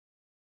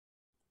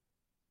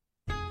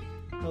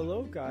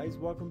Hello guys,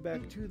 welcome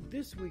back to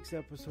this week's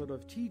episode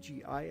of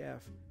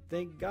TGIF.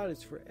 Thank God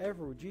it's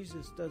forever where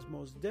Jesus does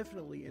most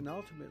definitely and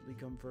ultimately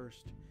come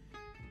first.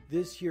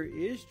 This here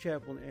is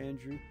Chaplain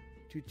Andrew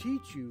to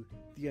teach you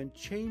the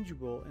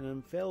unchangeable and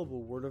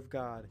infallible Word of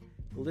God.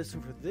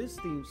 Listen for this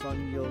theme song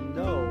and you'll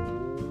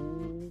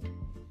know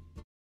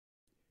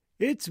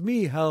it's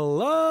me.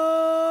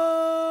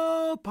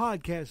 Hello,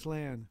 Podcast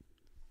Land.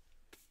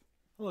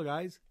 Hello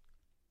guys.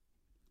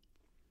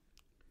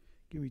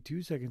 Give me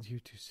 2 seconds here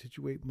to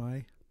situate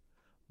my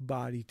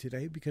body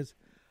today because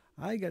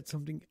I got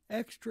something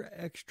extra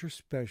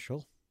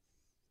special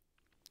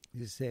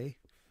to say.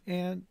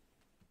 And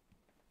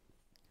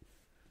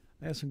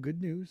I have some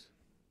good news.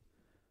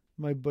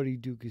 My buddy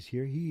Duke is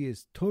here. He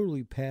is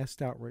totally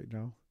passed out right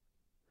now.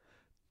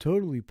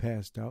 Totally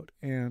passed out.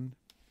 And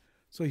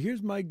so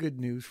here's my good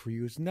news for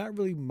you. It's not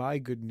really my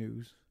good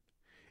news.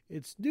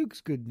 It's Duke's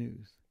good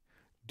news.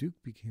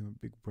 Duke became a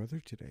big brother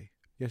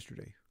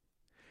yesterday.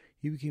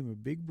 He became a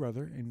big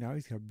brother, and now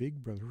he's got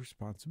big brother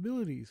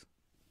responsibilities.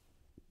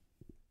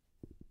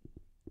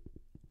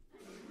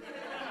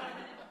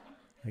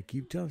 I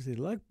keep telling him,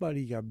 look,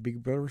 buddy, you got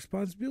big brother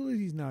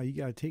responsibilities now. You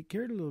got to take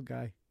care of the little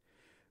guy.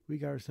 We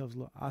got ourselves a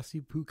little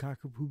Aussie Poo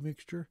Cockapoo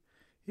mixture.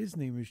 His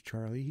name is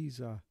Charlie.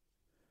 He's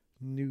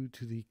new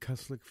to the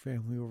Kuslik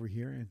family over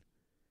here, and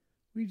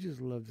we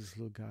just love this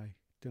little guy,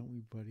 don't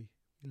we, buddy?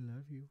 We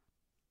love you.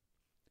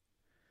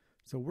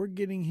 So we're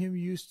getting him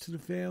used to the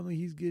family.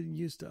 He's getting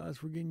used to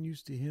us. We're getting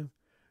used to him.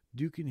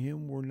 Duke and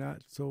him were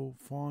not so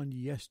fond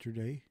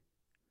yesterday.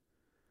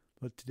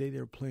 But today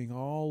they're playing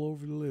all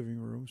over the living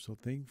room. So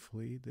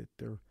thankfully that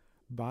they're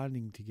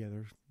bonding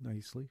together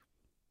nicely.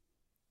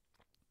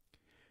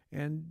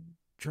 And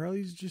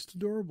Charlie's just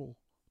adorable.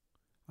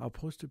 I'll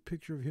post a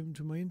picture of him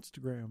to my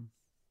Instagram.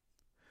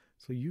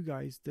 So you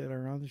guys that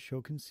are on the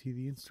show can see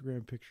the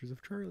Instagram pictures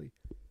of Charlie.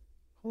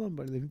 Hold on,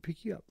 buddy. Let me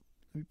pick you up.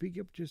 Let me pick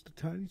you up just a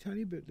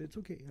tiny bit. That's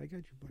okay. I got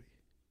you, buddy.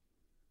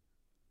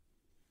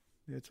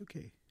 That's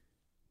okay.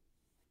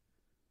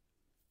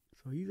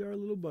 So he's our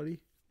little buddy,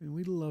 and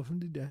we love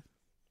him to death.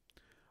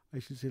 I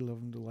should say love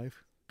him to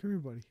life. Come here,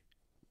 buddy.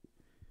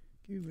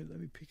 Give me a minute. Let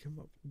me pick him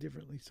up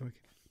differently so I can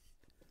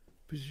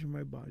position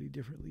my body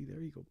differently. There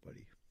you go,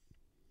 buddy.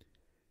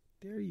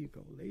 There you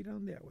go. Lay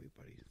down that way,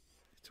 buddy.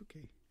 It's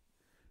okay.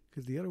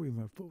 Because the other way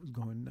my foot was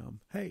going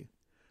numb. Hey,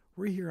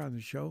 we're here on the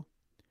show.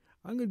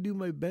 I'm going to do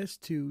my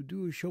best to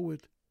do a show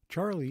with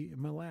Charlie in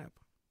my lap.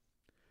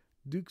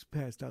 Duke's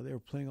passed out. They were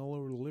playing all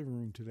over the living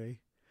room today.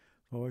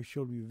 My wife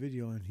showed me a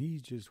video, and he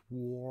just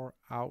wore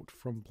out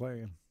from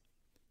playing.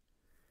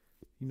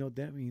 You know what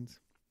that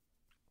means?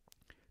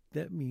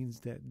 That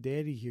means that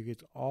Daddy here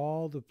gets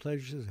all the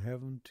pleasures of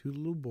having two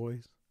little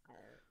boys,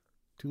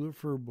 two little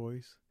fur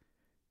boys,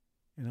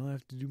 and I don't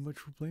have to do much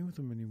for playing with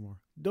them anymore.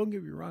 Don't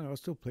get me wrong. I'll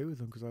still play with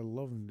them because I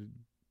love them to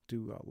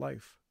do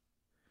life.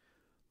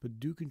 But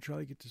Duke and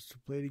Charlie get to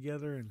play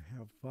together and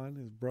have fun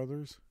as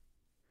brothers.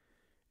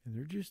 And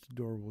they're just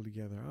adorable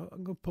together.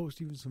 I'm going to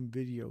post even some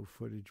video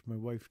footage my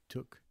wife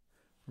took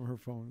from her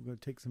phone. I'm going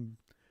to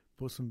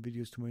post some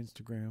videos to my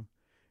Instagram.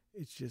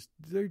 It's just,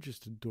 they're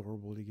just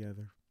adorable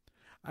together.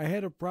 We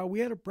had a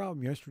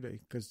problem yesterday.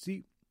 Because,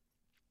 see,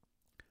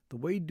 the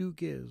way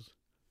Duke is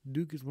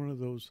one of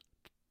those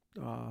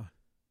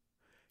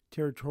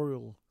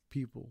territorial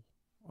people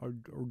or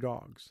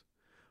dogs.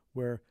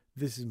 Where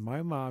this is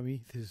my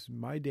mommy, this is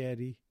my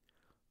daddy,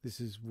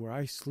 this is where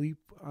I sleep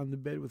on the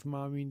bed with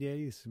mommy and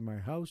daddy, this is my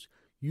house,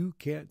 you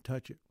can't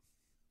touch it.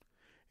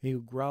 And he'll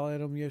growl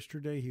at him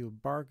yesterday, he'll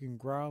bark and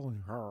growl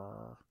and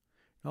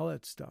all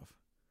that stuff.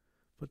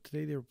 But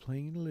today they were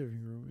playing in the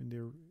living room and they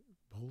were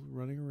both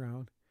running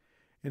around.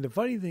 And the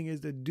funny thing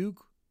is that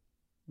Duke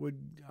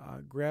would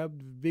grab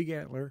the big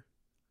antler,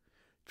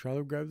 Charlie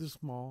would grab the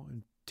small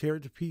and tear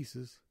it to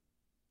pieces.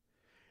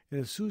 And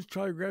as soon as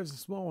Charlie grabs the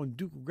small one,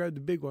 Duke will grab the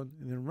big one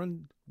and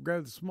then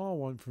grab the small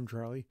one from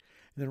Charlie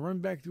and then run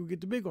back to get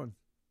the big one.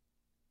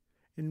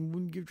 And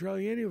wouldn't give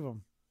Charlie any of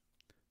them.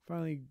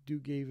 Finally,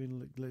 Duke gave in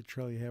and let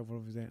Charlie have one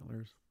of his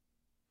antlers.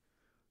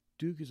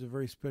 Duke is a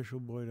very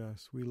special boy to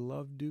us. We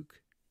love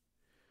Duke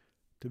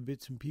to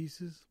bits and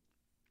pieces.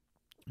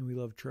 And we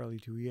love Charlie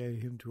too. We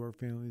added him to our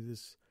family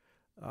this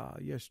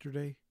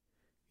yesterday.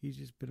 He's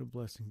just been a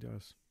blessing to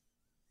us.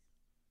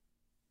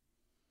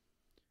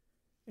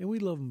 And we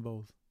love them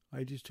both.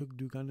 I just took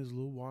Duke on his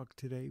little walk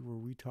today where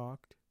we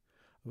talked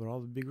about all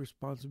the big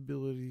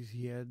responsibilities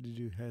he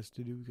has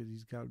to do because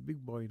he's got a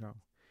big boy now.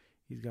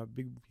 He's got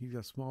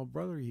a small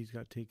brother he's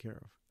got to take care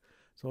of.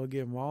 So I'll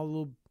give him all a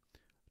little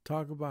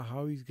talk about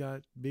how he's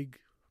got big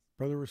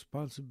brother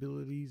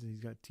responsibilities and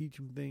he's got to teach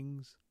him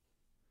things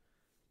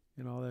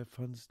and all that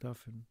fun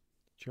stuff. And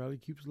Charlie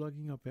keeps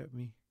looking up at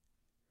me.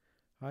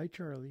 Hi,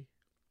 Charlie.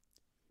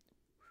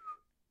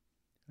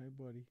 Hi,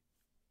 buddy.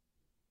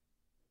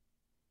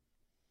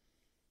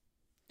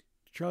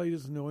 Charlie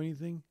doesn't know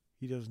anything.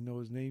 He doesn't know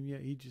his name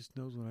yet. He just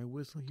knows when I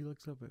whistle, he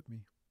looks up at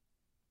me.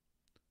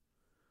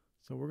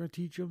 So we're going to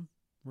teach him.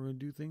 We're going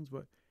to do things.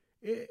 But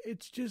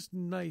it's just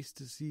nice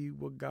to see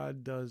what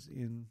God does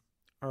in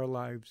our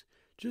lives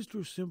just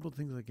through simple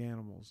things like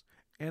animals.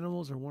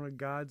 Animals are one of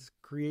God's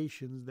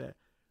creations that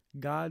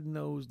God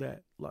knows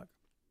that, look,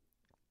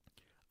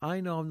 I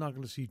know I'm not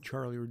going to see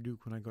Charlie or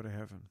Duke when I go to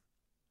heaven.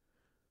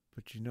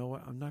 But you know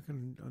what? I'm not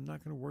going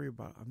to worry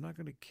about it. I'm not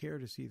going to care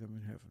to see them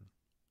in heaven.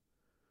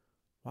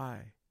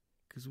 Why?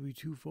 Because we'll be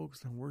too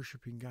focused on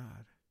worshiping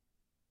God.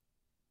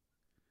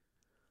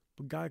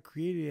 But God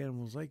created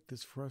animals like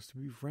this for us to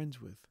be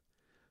friends with.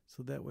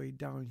 So that way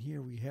down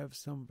here we have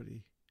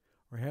somebody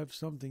or have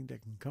something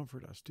that can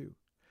comfort us too.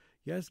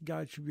 Yes,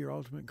 God should be our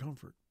ultimate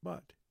comfort,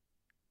 but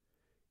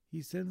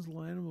He sends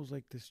little animals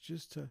like this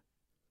just to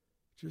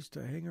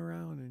hang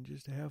around and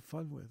just to have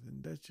fun with.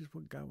 And that's just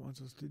what God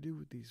wants us to do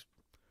with these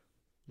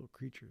little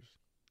creatures,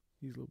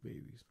 these little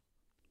babies.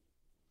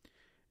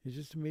 It's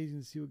just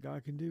amazing to see what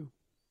God can do.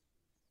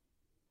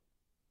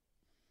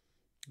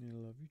 And I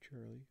love you,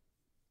 Charlie.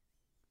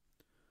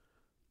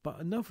 But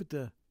enough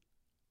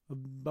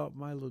about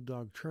my little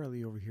dog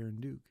Charlie over here in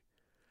Duke.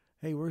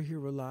 Hey, we're here,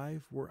 we're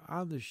live, we're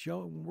on the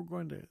show, and we're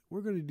going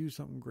to do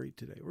something great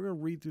today. We're going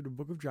to read through the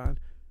book of John.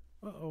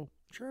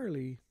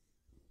 Charlie.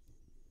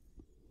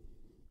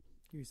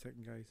 Give me a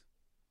second, guys.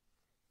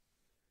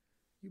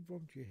 You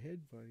bumped your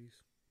head, buddies.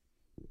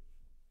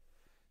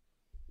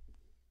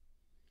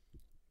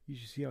 You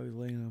should see how he's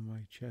laying on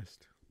my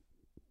chest.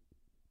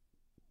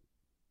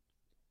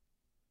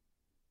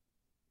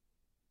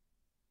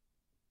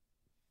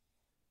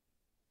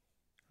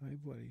 Hi,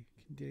 buddy.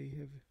 Can Daddy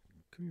have it?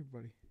 Come here,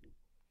 buddy.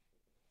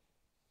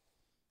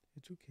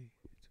 It's okay.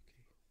 It's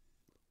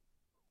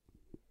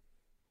okay.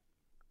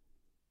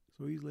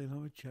 So he's laying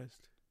on my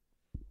chest,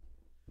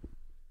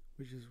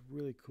 which is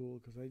really cool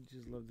because I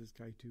just love this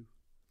guy too.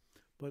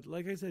 But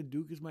like I said,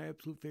 Duke is my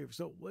absolute favorite.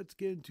 So let's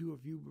get into a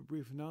few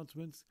brief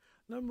announcements.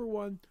 Number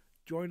one,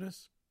 join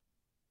us.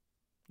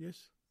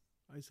 Yes,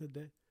 I said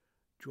that.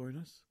 Join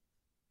us.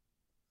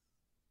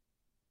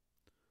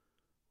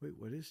 Wait,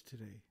 what is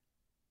today?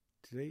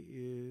 Today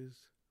is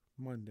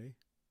Monday.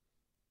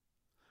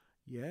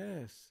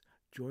 Yes,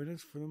 join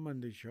us for the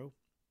Monday show.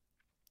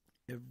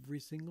 Every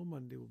single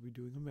Monday we'll be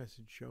doing a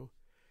message show.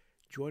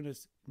 Join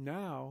us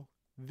now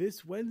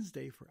this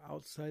Wednesday for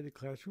Outside the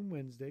Classroom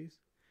Wednesdays,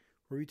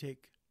 where we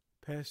take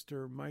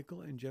Pastor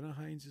Michael and Jenna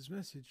Hines'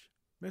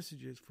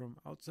 messages from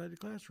outside the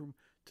classroom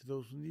to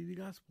those who need the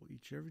gospel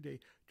each and every day.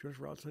 Join us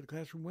for Outside the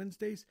Classroom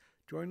Wednesdays.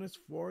 Join us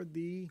for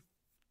the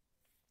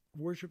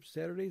worship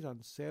Saturdays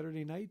on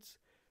Saturday nights.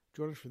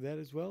 Join us for that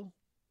as well.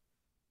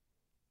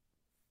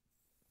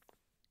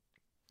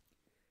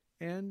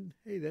 And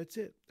hey, that's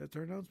it. That's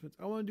our announcements.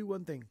 I want to do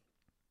one thing.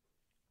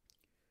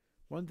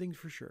 One thing's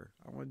for sure.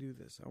 I want to do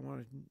this. I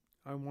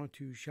want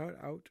to shout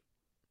out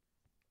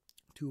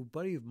to a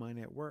buddy of mine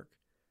at work,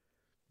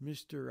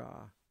 Mr.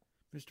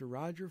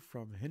 Roger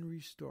from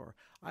Henry's Store.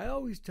 I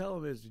always tell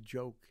him as a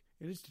joke,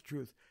 and it's the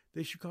truth,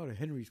 they should call it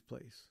Henry's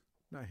Place.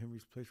 Not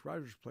Henry's Place,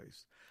 Roger's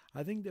Place.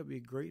 I think that'd be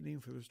a great name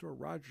for the store,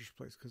 Roger's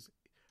Place, because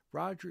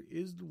Roger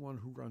is the one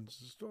who runs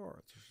the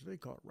store. So they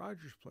call it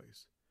Roger's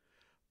Place.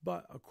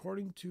 But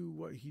according to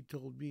what he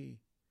told me,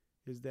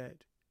 is that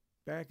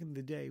back in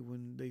the day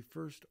when they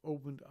first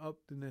opened up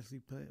the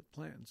Nestle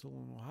plant in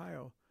Solon,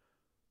 Ohio,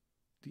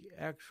 the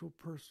actual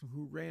person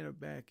who ran it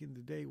back in the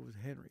day was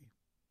Henry.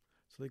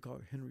 So they call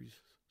it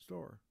Henry's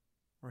Store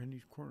or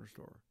Henry's Corner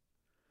Store.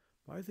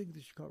 But I think they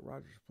should call it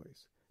Roger's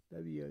Place.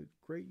 That'd be a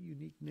great,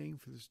 unique name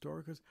for the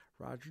store because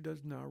Roger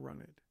does now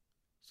run it.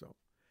 So,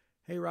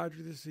 hey,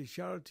 Roger, this is a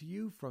shout out to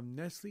you from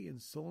Nestle in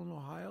Solon,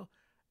 Ohio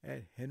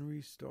at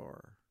Henry's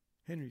Store.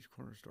 Henry's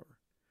Corner Store.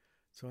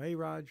 So, hey,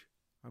 Raj,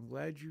 I'm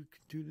glad you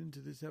tuned into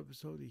this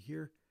episode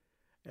to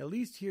at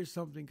least hear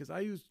something, because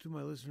I use it to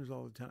my listeners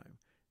all the time.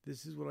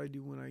 This is what I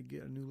do when I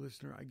get a new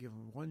listener. I give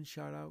them one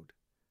shout out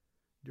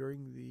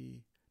during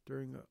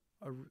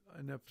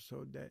an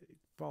episode that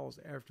falls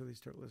after they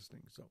start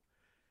listening. So,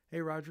 hey,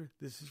 Roger,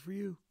 this is for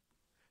you.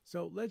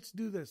 So let's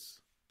do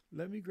this.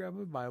 Let me grab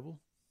my Bible.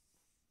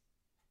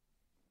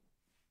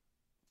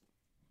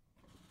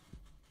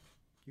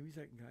 Give me a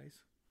second, guys.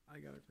 I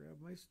gotta grab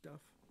my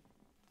stuff.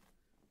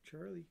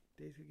 Charlie,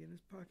 Dave's gonna get in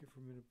his pocket for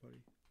a minute,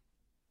 buddy.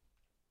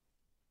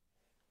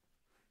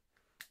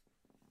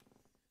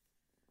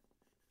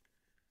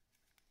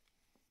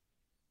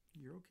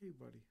 You're okay,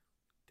 buddy.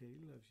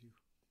 Daddy loves you.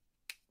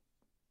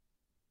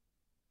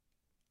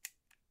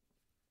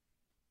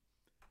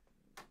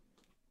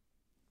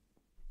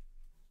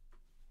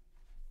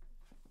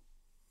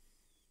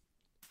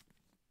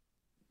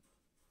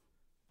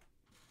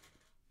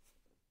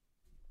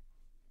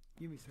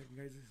 Give me a second,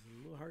 guys. This is a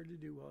little hard to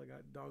do while I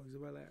got dogs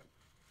in my lap.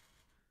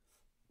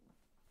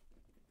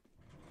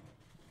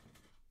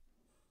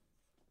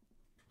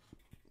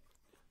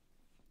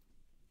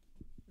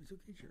 It's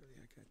okay, Charlie.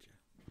 I got you.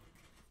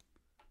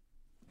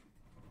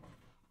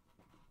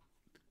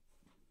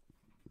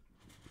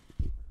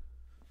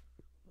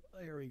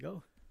 There we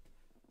go.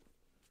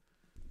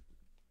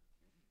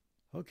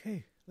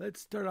 Okay,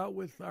 let's start out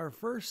with our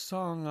first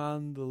song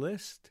on the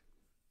list,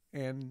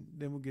 and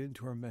then we'll get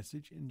into our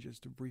message in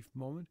just a brief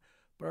moment.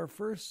 But our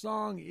first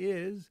song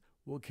is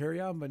will carry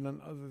on by none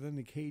other than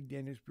the K.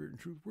 Daniel Spirit and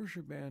Truth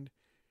Worship Band.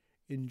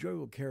 Enjoy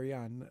will carry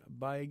on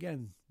by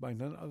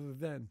none other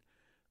than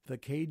the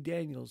K.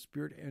 Daniel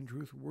Spirit and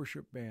Truth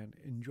Worship Band.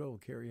 Enjoy will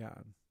carry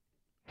on.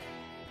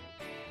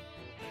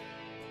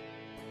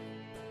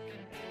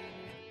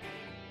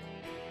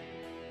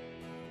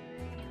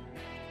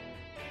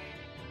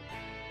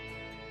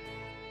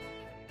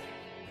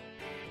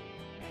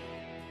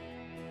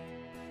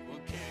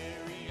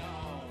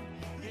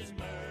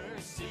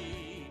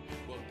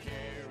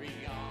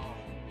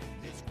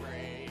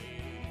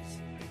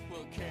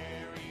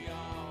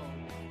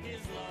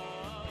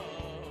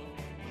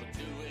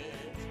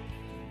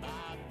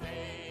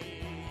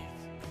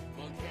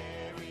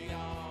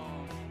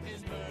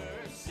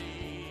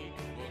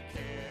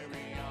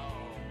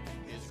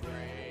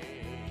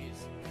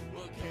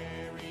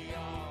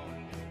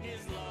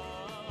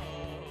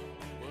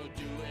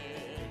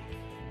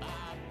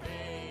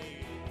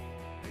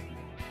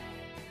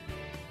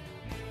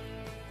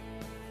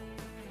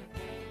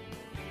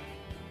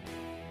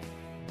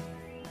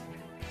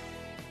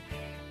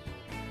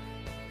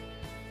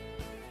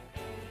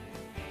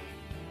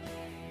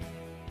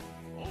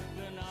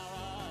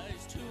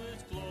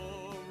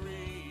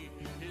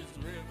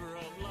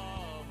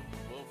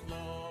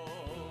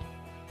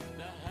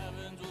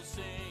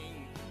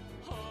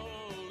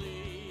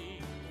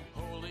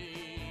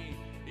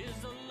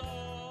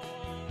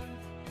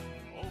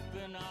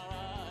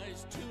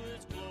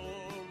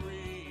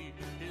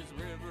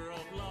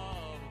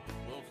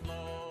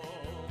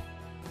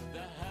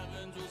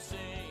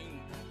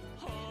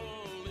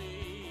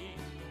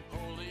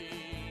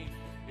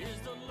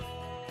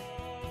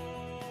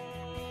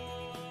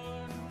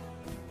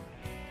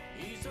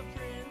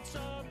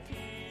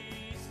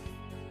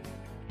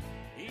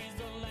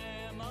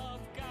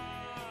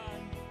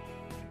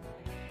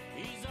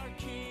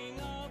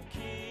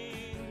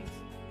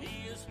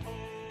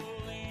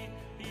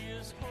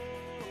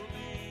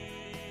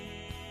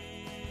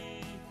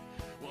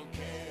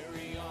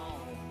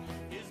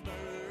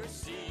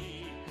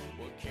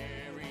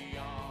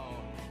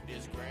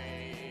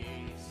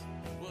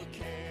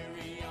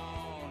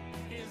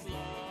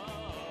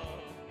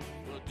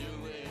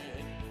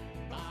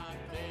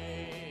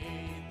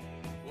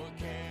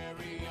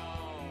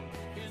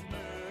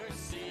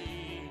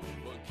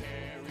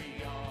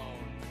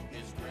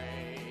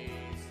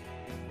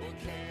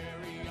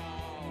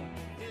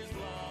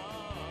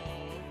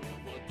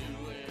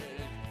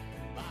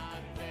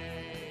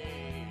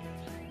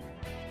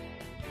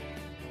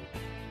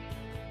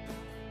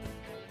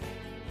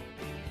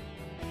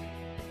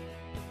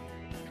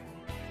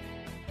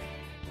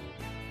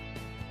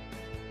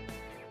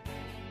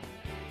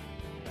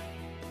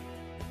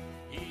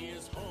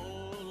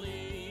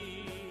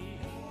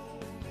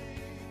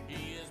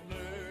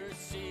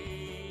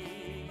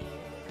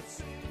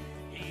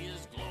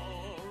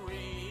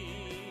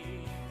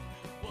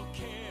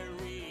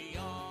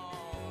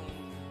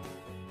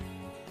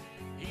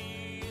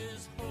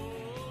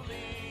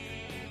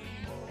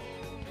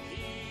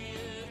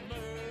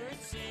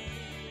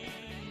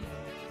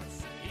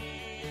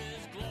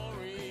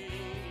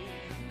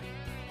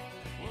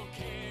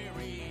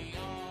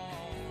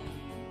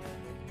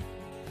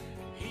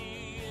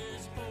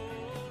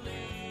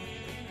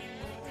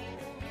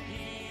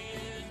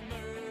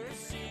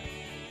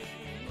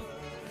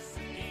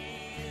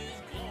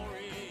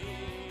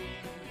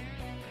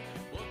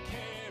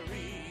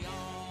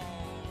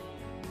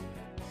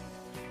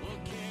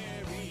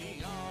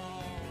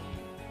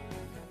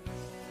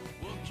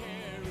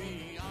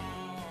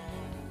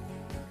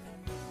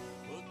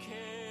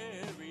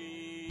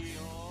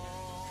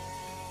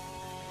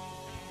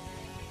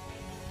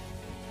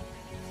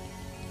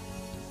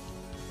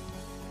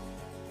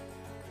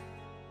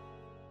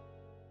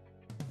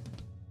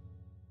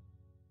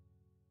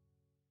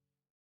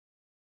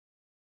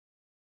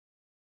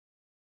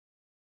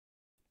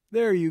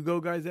 There you go,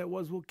 guys. That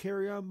was Will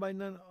Carry On by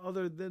none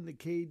other than the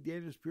K.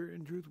 Daniel Spirit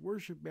and Truth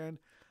Worship Band.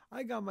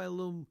 I got my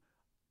little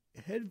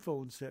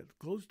headphone set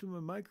close to my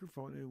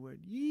microphone and it went,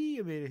 yee,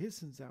 it made a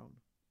hissing sound.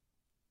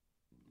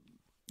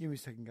 Give me a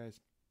second, guys.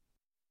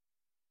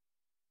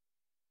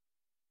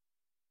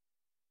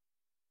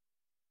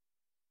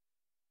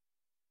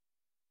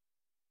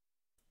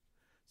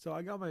 So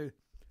I got my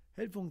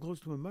headphone close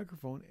to my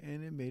microphone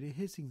and it made a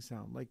hissing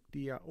sound like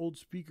the old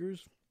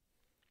speakers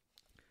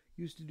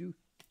used to do.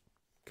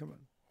 Come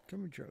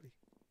on, Charlie.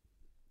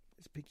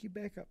 Let's pick you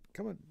back up.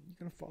 Come on, you're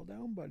going to fall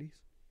down,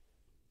 buddies.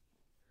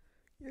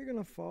 You're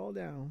going to fall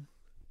down.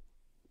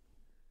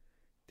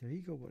 There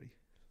you go, buddy.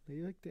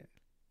 Lay like that.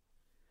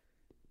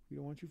 We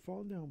don't want you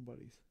falling down,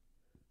 buddies.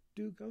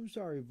 Duke, I'm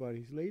sorry,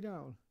 buddies. Lay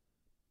down.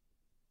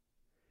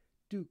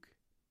 Duke.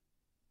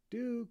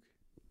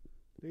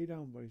 Lay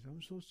down, buddies.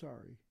 I'm so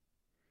sorry.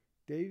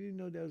 They didn't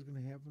know that was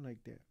going to happen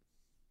like that.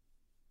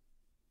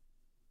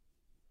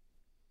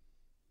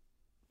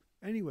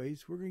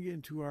 Anyways, we're going to get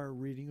into our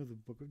reading of the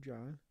book of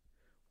John.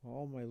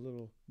 All my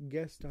little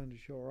guests on the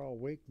show are all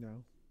awake now.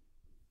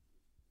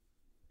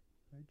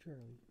 Hi,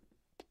 Charlie.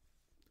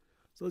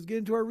 So let's get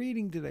into our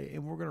reading today.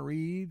 And we're going to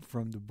read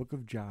from the book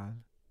of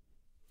John,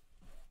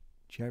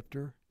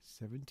 chapter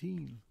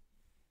 17.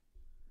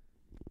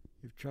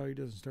 If Charlie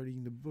doesn't start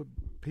eating the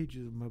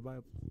pages of my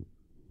Bible,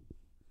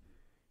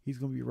 he's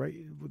going to be right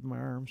with my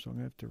arm. So I'm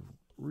going to have to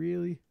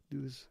really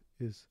do this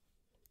as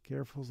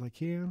careful as I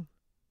can.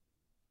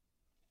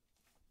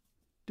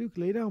 Duke,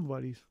 lay down,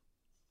 buddies.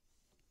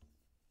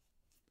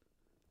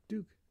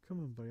 Duke, come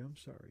on, buddy. I'm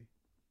sorry.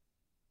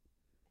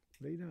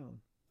 Lay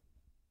down.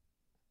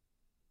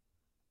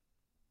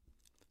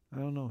 I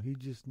don't know. He's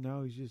just,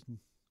 there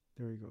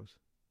he goes.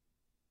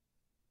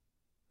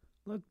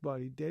 Look,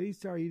 buddy. Daddy,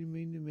 sorry you didn't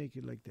mean to make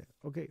it like that.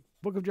 Okay,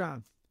 Book of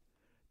John,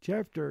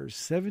 chapter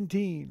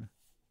 17.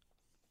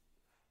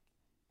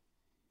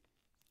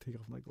 Take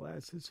off my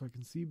glasses so I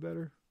can see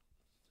better.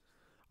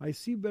 I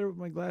see better with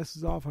my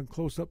glasses off on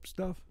close-up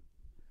stuff,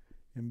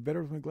 and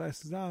better with my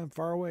glasses on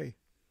far away.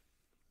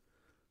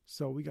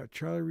 So we got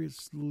Charlie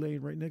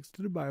laying right next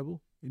to the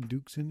Bible, and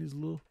Duke's in his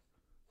little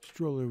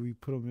stroller we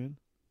put him in.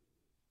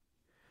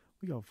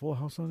 We got a full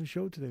house on the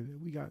show today.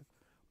 We got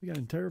an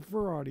entire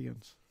fur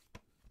audience.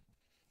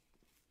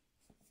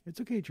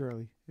 It's okay,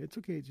 Charlie. It's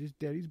okay. It's just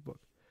Daddy's book.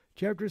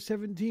 Chapter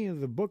 17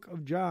 of the book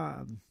of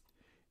John.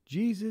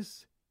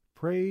 Jesus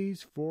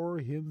prays for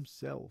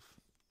himself.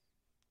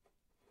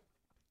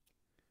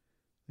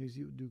 Let's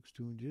see what Duke's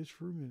doing just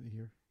for a minute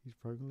here. He's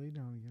probably going to lay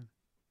down again.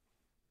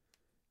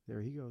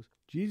 There he goes.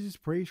 Jesus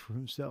prays for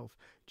himself.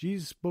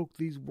 Jesus spoke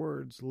these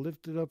words,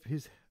 lifted up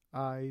his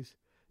eyes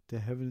to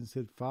heaven and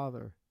said,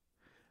 Father,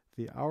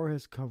 the hour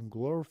has come.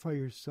 Glorify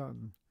your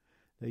Son,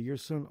 that your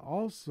Son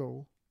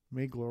also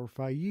may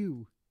glorify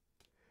you,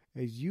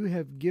 as you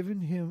have given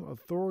him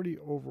authority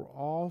over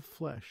all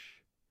flesh,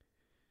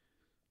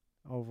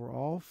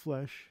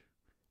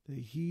 that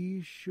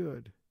he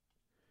should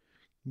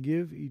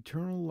give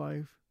eternal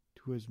life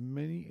to as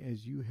many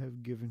as you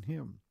have given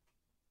him.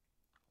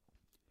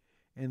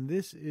 And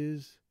this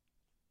is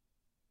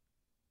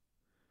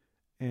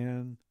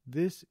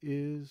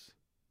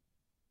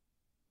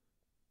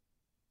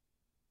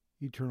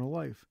eternal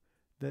life,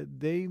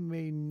 that they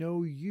may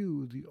know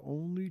you, the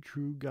only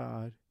true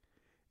God,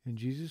 and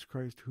Jesus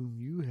Christ, whom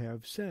you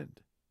have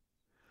sent.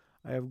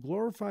 I have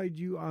glorified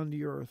you on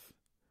the earth.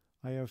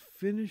 I have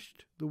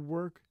finished the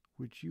work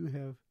which you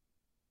have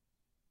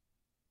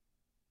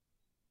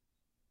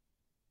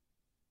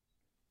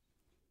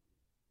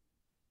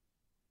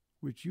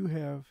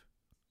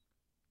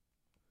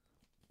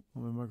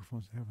Oh, my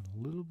microphone's having a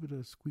little bit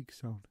of squeak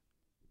sound.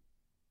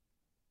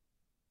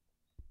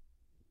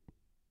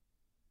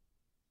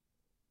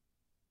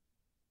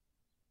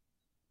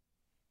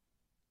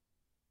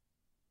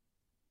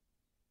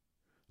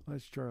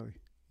 That's Charlie.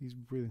 He's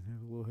breathing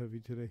a little heavy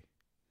today.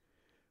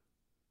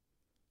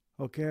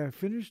 Okay, I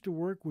finished the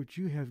work which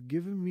you have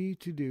given me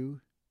to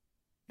do,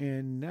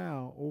 and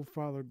now, O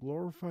Father,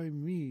 glorify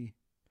me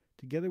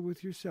together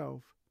with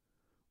yourself,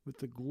 with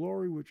the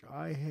glory which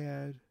I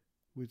had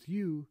with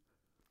you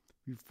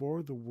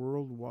before the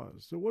world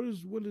was. So what are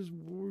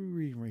we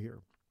reading right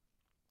here?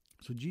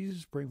 So Jesus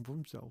is praying for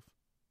himself,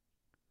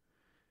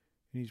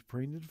 and he's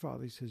praying to the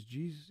Father. He says,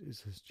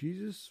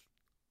 Jesus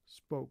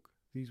spoke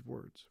these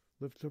words.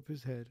 Lift up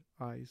his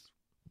eyes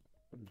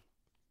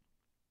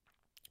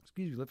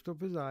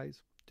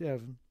to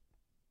heaven,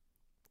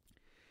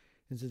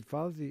 and said,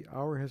 Father, the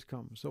hour has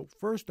come. So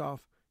first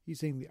off, he's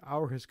saying the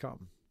hour has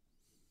come.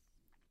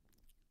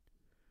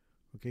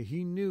 Okay,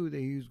 he knew that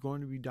he was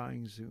going to be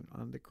dying soon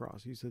on the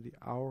cross. He said, the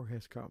hour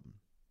has come.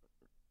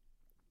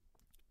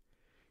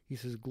 He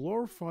says,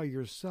 glorify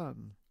your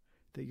Son,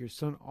 that your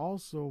Son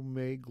also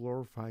may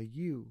glorify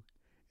you,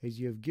 as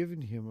you have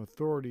given him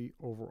authority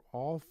over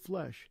all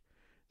flesh,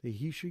 that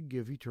he should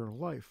give eternal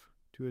life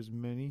to as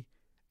many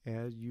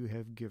as you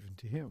have given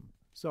to him.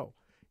 So,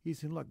 he's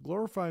saying, look,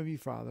 glorify me,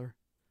 Father,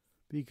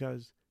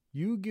 because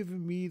you've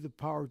given me the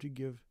power to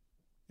give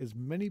as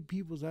many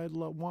people as I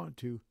want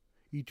to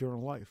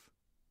eternal life.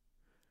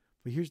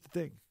 But here's the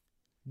thing.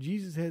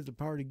 Jesus has the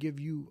power to give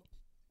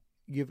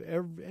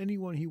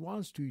anyone he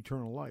wants to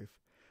eternal life.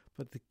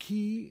 But the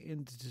key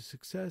into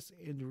success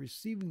in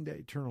receiving that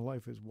eternal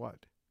life is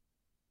what?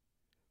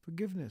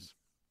 Forgiveness.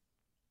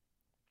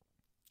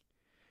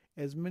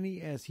 As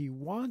many as he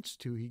wants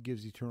to, he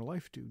gives eternal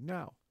life to.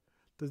 Now,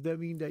 does that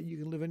mean that you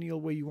can live any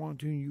old way you want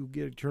to and you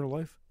get eternal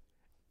life?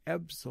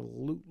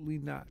 Absolutely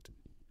not.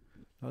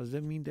 Now, does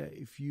that mean that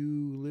if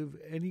you live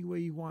any way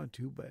you want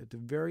to, but at the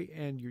very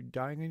end you're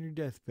dying on your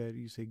deathbed,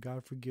 you say,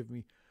 God, forgive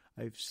me,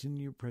 I've sinned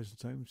in your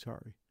presence, I'm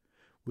sorry.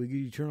 Will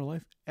you get eternal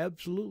life?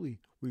 Absolutely.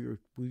 Will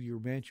your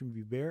mansion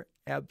be bare?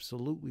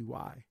 Absolutely.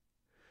 Why?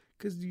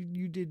 Because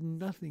you did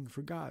nothing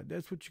for God.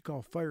 That's what you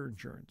call fire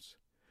insurance.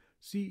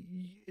 See,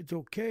 it's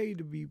okay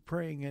to be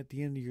praying at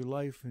the end of your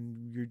life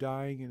and you're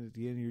dying, and at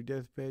the end of your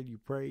deathbed you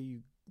pray,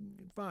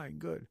 fine,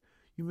 good.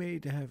 You made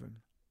it to heaven.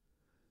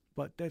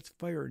 But that's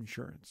fire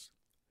insurance.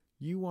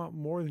 You want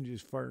more than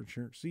just fire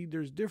insurance. See,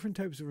 there's different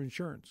types of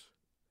insurance.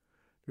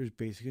 There's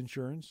basic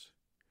insurance,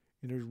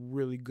 and there's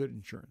really good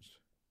insurance.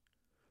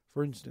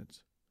 For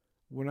instance,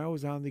 when I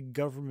was on the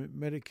government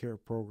Medicare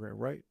program,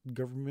 right?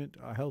 Government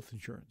health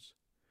insurance.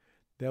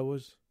 That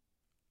was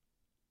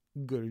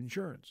good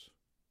insurance,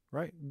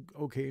 right?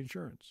 Okay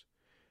insurance.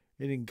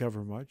 It didn't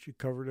cover much. It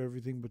covered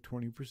everything but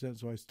 20%,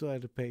 so I still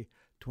had to pay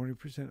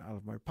 20% out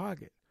of my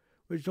pocket.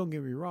 Which, don't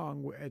get me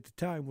wrong, at the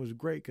time was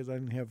great because I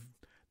didn't have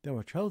that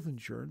much health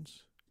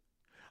insurance.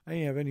 I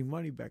didn't have any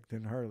money back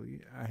then, hardly.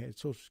 I had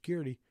Social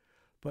Security,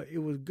 but it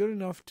was good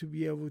enough to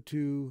be able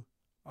to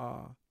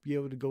go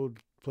to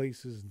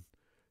places and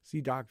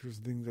see doctors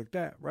and things like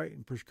that, right?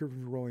 And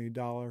prescriptions were only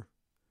 $1,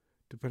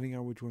 depending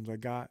on which ones I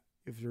got,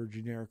 if they're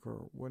generic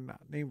or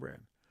whatnot, name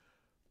brand.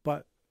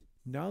 But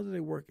now that I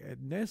work at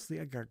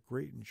Nestle, I got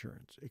great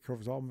insurance. It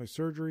covers all my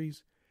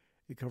surgeries.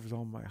 It covers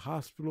all my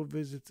hospital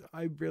visits.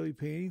 I barely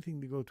pay anything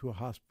to go to a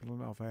hospital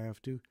now if I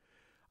have to.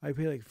 I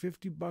pay like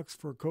 $50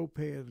 for a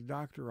copay at a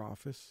doctor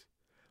office.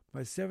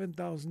 My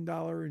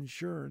 $7,000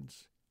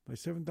 insurance, my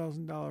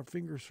 $7,000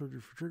 finger surgery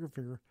for trigger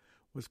finger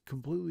was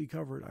completely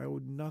covered. I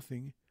owed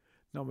nothing.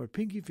 Now my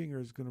pinky finger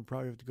is going to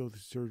probably have to go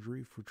through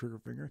surgery for trigger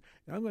finger,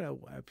 and I'm going to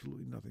owe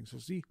absolutely nothing. So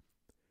see,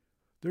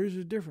 there's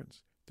a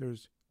difference.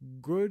 There's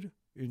good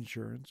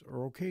insurance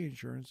or okay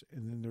insurance,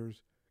 and then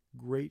there's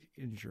great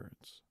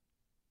insurance.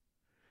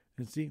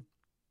 And see,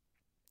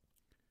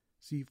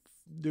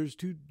 there's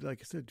two,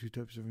 like I said, two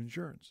types of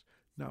insurance.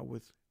 Now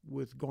with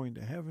going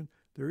to heaven,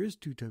 there is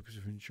two types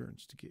of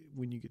insurance to get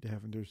when you get to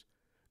heaven. There's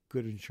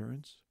good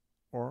insurance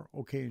or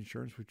okay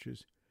insurance, which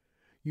is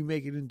you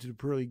make it into the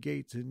pearly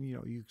gates and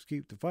you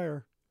escape the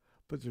fire.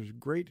 But there's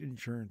great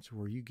insurance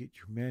where you get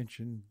your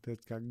mansion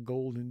that's got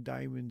gold and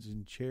diamonds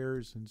and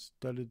chairs and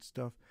studded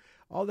stuff.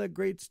 All that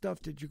great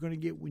stuff that you're going to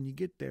get when you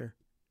get there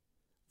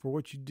for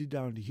what you did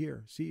down to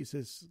here. See, it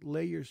says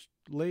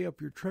lay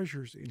up your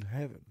treasures in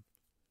heaven.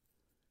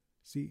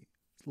 See,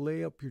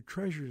 lay up your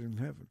treasures in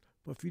heaven.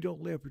 But if you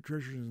don't lay up your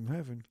treasures in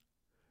heaven,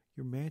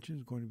 your mansion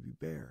is going to be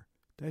bare.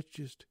 That's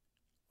just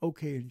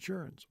okay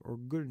insurance or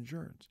good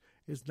insurance.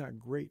 It's not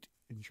great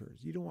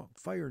insurance. You don't want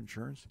fire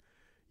insurance.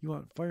 You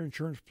want fire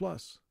insurance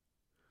plus.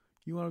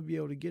 You want to be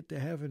able to get to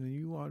heaven and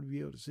you want to be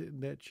able to sit in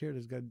that chair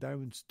that's got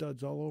diamond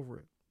studs all over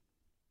it.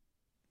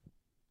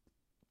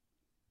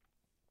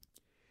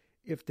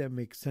 If that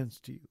makes sense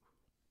to you.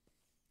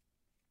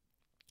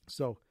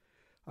 So,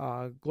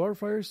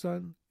 glorify your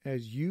Son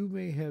as you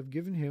may have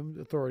given him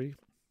authority,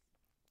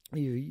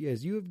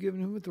 as you have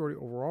given him authority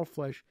over all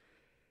flesh,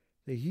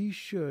 that he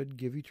should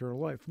give eternal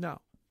life.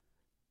 Now,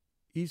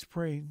 he's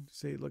praying,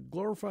 say, look,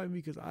 glorify me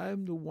because I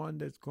am the one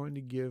that's going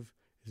to give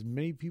as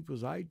many people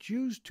as I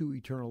choose to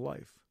eternal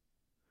life.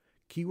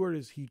 Keyword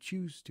is he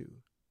choose to.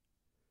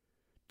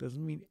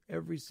 Doesn't mean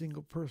every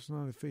single person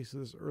on the face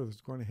of this earth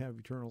is going to have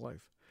eternal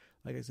life.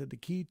 Like I said, the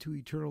key to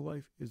eternal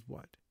life is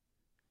what?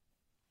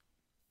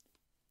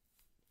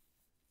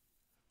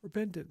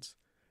 Repentance.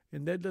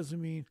 And that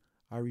doesn't mean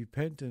I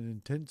repent and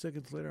then 10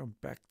 seconds later I'm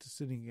back to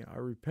sinning again. I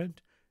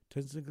repent,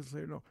 10 seconds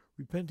later. No,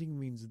 repenting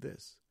means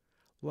this.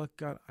 Look,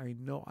 God, I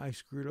know I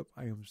screwed up.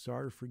 I am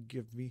sorry.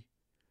 Forgive me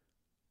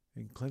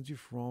and cleanse you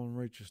from all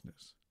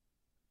unrighteousness.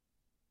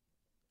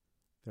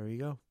 There you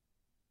go.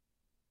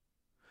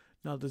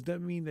 Now, does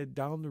that mean that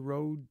down the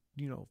road,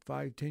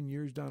 5, 10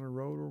 years down the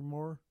road or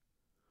more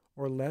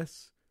or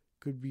less,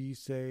 could be,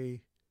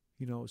 say,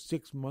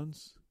 6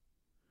 months,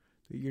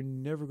 that you're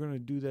never going to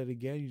do that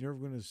again? You're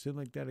never going to sin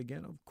like that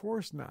again? Of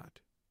course not.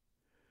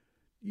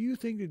 Do you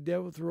think the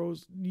devil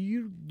just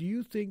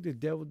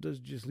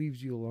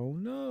leaves you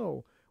alone?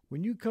 No.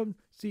 When you come,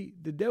 see,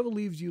 the devil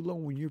leaves you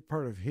alone when you're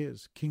part of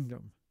his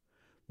kingdom.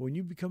 When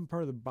you become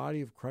part of the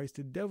body of Christ,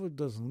 the devil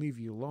doesn't leave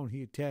you alone.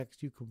 He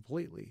attacks you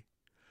completely.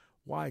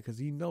 Why? Because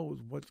he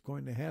knows what's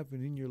going to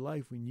happen in your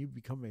life when you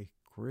become a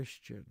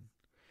Christian.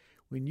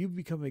 When you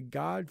become a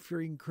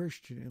God-fearing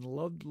Christian and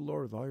love the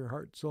Lord with all your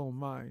heart, soul, and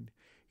mind,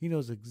 he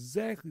knows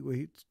exactly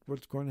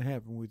what's going to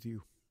happen with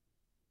you.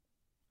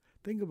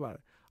 Think about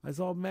it. I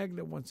saw a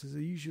magnet once that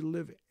said you should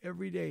live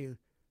every day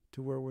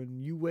to where when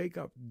you wake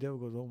up, the devil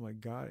goes, oh my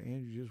God,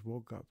 Andrew just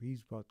woke up.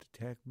 He's about to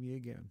attack me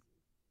again.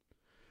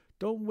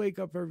 Don't wake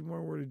up every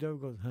morning where the devil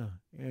goes,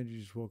 Andrew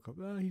just woke up.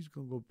 Oh, he's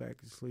going to go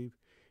back to sleep.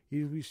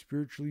 He's going to be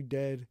spiritually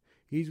dead.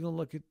 He's going to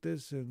look at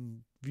this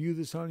and view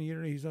this on the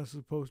internet. He's not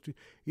supposed to.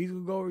 He's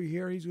going to go over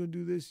here. He's going to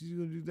do this. He's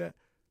going to do that.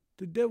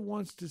 The devil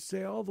wants to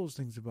say all those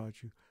things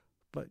about you.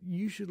 But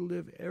you should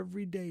live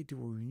every day to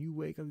where when you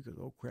wake up, you go,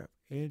 oh crap,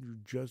 Andrew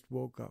just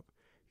woke up.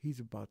 He's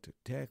about to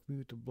attack me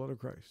with the blood of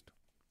Christ.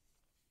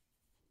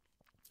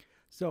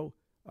 So,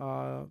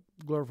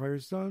 glorify your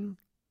Son,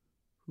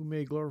 who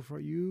may glorify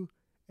you,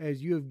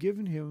 as you have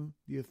given him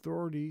the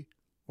authority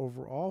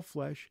over all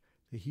flesh,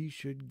 that he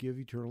should give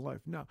eternal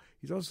life. Now,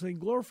 he's also saying,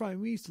 glorify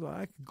me so that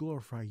I can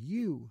glorify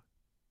you.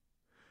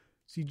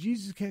 See,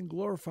 Jesus can't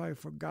glorify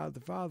for God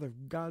the Father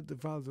if God the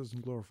Father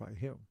doesn't glorify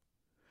him.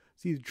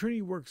 See, the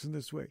Trinity works in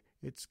this way.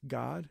 It's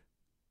God,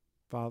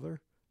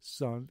 Father,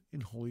 Son,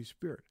 and Holy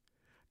Spirit.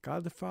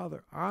 God the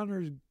Father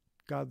honors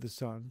God the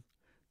Son.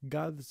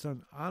 God the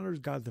Son honors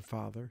God the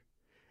Father.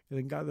 And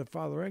then God the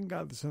Father and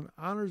God the Son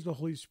honors the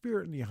Holy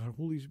Spirit, and the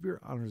Holy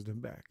Spirit honors them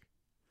back.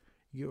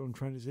 You get what I'm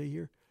trying to say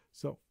here?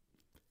 So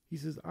he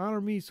says,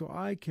 honor me so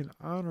I can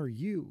honor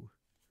you,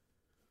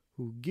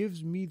 who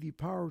gives me the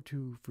power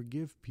to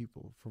forgive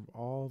people from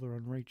all their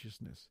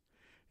unrighteousness.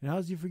 And how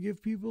does he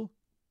forgive people?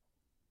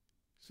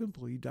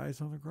 Simple, he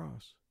dies on the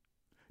cross.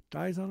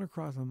 Dies on the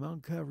cross on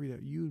Mount Calvary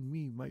that you and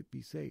me might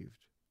be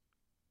saved.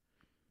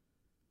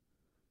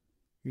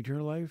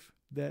 Eternal life,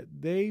 that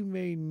they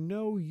may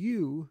know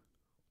you,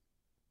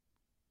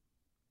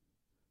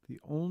 the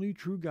only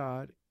true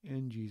God,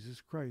 and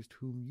Jesus Christ,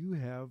 whom you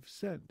have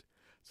sent.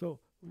 So,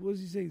 what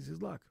does he say? He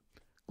says, look,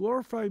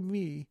 glorify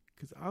me,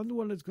 because I'm the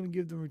one that's going to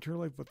give them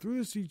eternal life. But through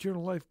this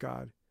eternal life,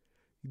 God,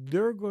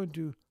 they're going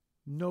to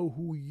know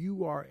who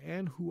you are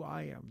and who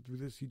I am through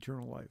this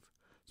eternal life.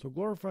 So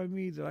glorify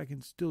me that I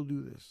can still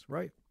do this,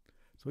 right?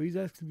 So he's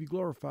asking to be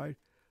glorified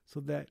so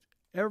that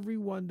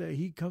everyone that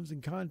he comes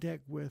in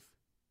contact with,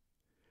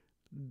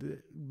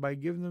 by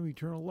giving them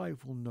eternal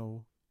life, will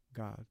know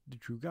God, the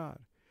true God.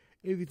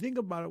 If you think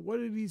about it, what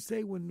did he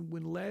say when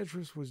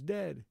Lazarus was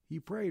dead?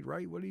 He prayed,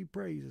 right? What did he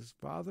pray? He says,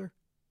 Father,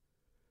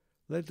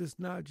 let this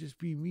not just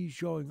be me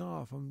showing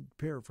off. I'm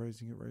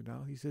paraphrasing it right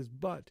now. He says,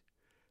 but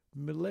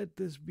let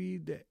this be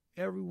that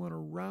everyone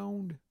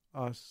around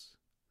us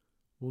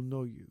will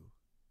know you.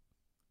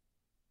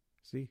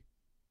 See?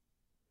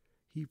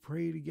 He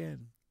prayed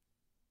again.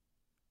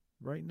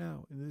 Right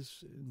now, in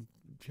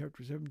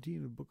chapter 17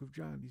 of the book of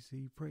John,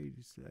 he prayed.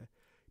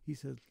 He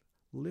said,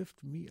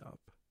 lift me up.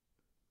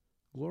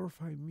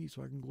 Glorify me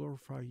so I can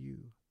glorify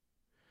you.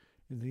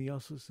 And then he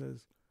also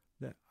says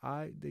that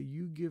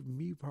you give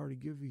me power to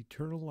give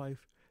eternal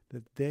life,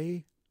 that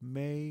they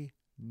may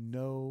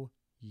know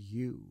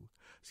you.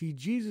 See,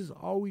 Jesus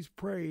always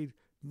prayed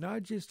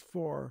not just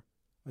for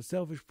a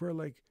selfish prayer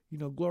like,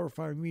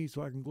 glorify me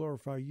so I can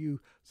glorify you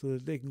so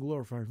that they can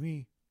glorify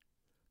me.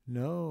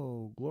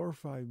 No,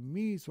 glorify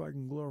me so I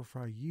can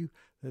glorify you,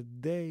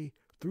 that they,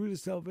 through the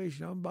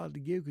salvation I'm about to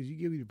give, because you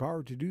give me the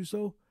power to do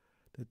so,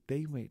 that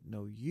they may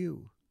know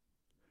you.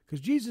 Because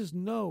Jesus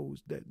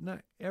knows that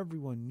not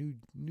everyone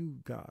knew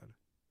God.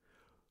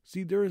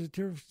 See, there is a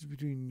difference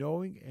between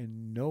knowing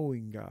and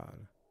knowing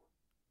God.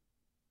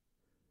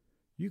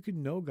 You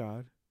can know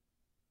God.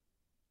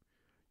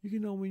 You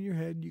can know him in your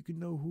head. You can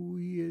know who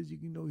he is. You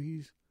can know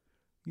he's,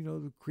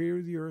 the creator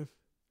of the earth.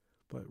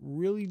 But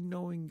really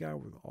knowing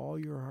God with all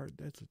your heart,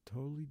 that's a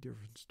totally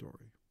different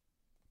story.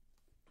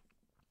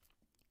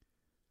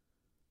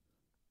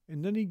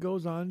 And then he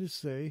goes on to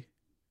say,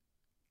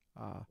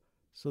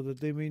 so that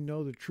they may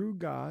know the true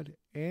God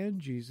and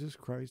Jesus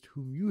Christ,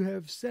 whom you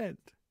have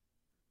sent.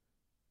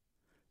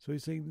 So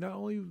he's saying not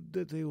only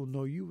that they will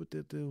know you, but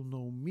that they'll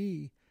know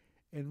me.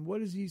 And why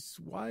does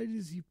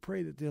he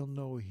pray that they'll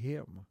know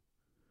him?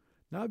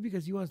 Not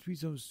because he wants to be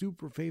some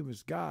super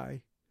famous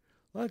guy.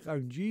 Like,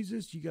 I'm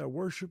Jesus, you got to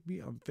worship me,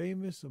 I'm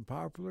famous, I'm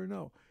popular.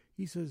 No.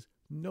 He says,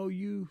 know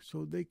you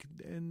so they can,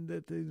 and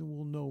that they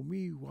will know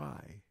me.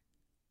 Why?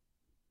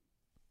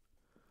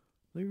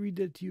 Let me read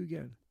that to you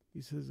again.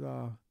 He says,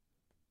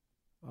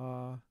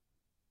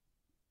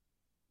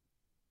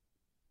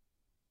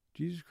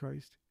 Jesus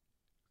Christ.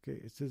 Okay,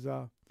 it says,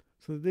 so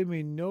that they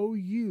may know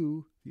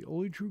you, the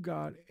only true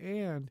God,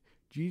 and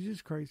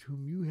Jesus Christ,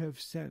 whom you have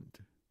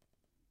sent.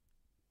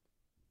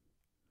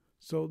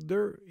 So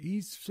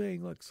he's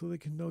saying, look, so they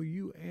can know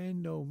you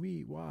and know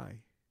me. Why?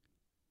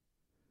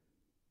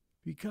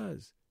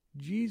 Because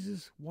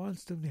Jesus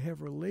wants them to have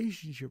a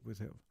relationship with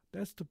him.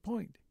 That's the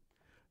point.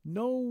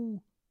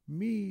 Know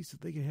me so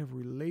they can have a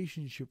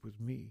relationship with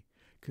me.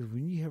 Because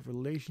when you have a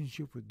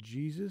relationship with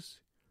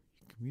Jesus,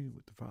 you commune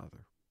with the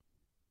Father.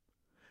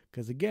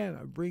 Because again,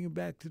 I bring it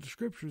back to the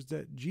scriptures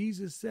that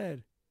Jesus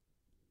said,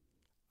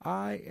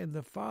 I and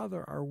the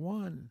Father are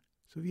one.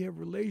 So if you have a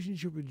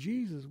relationship with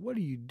Jesus, what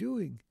are you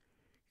doing?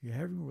 You're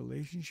having a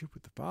relationship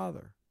with the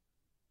Father.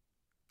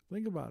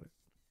 Think about it.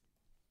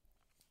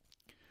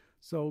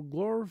 So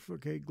glorify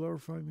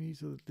me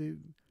so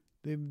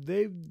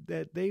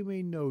that they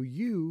may know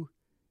you,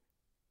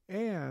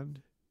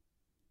 and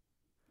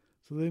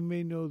so they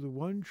may know the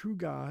one true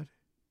God,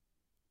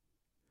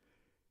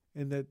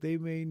 and that they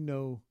may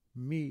know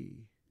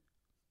me.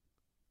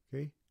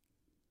 Okay?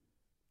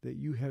 That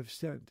you have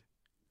sent.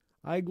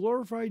 I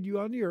glorified you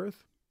on the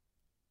earth.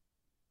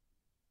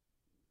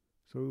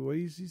 So what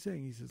is he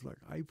saying? He says, look,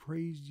 I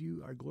praised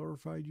you, I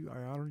glorified you,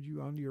 I honored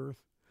you on the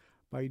earth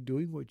by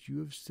doing what you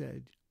have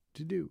said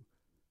to do.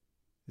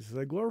 He says,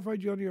 I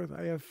glorified you on the earth.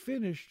 I have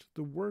finished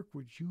the work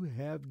which you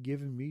have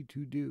given me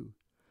to do.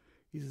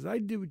 He says, I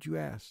did what you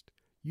asked.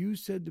 You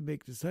said to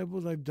make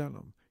disciples, I've done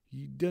them.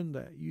 You've done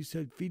that. You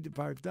said feed the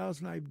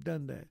 5,000, I've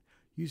done that.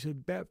 You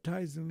said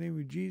baptize in the name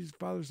of Jesus,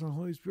 Father, Son,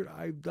 Holy Spirit,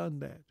 I've done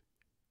that.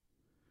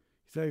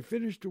 He said, I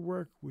finished the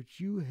work which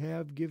you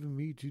have given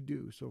me to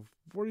do. So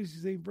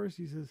 46th verse,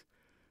 he says,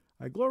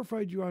 I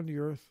glorified you on the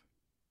earth.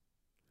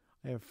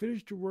 I have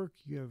finished the work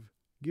you have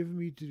given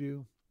me to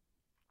do.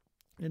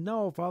 And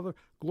now, Father,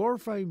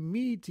 glorify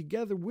me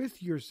together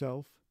with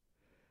yourself,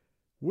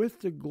 with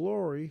the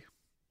glory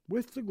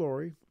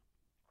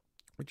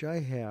which I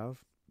have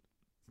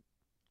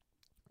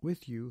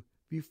with you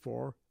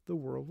before the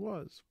world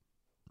was.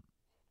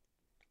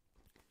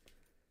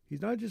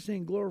 He's not just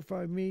saying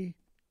glorify me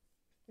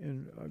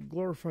and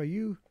glorify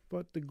you,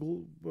 but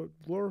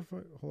glorify.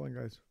 Hold on,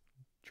 guys.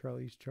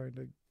 Charlie's trying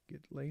to get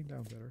laying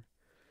down better.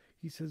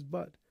 He says,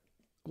 but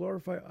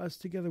glorify us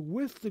together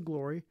with the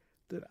glory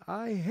that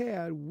I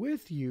had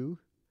with you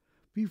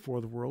before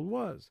the world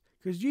was.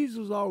 Because Jesus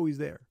was always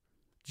there.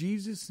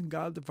 Jesus and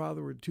God the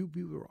Father were two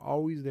people who were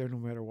always there no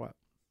matter what.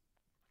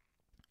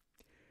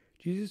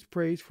 Jesus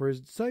prays for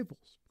his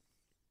disciples.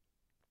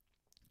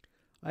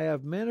 I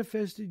have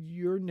manifested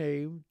your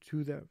name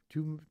to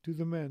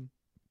the men.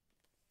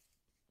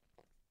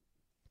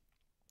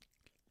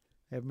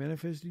 I have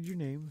manifested your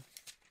name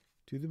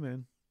to the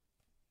men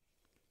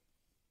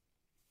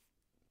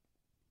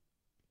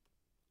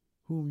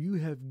whom you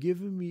have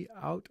given me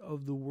out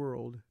of the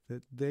world,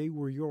 that they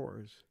were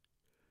yours.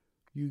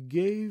 You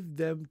gave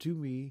them to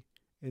me,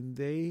 and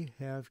they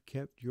have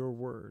kept your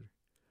word.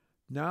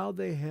 Now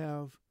they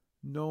have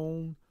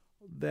known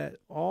that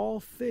all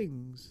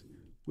things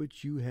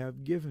which you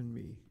have given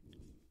me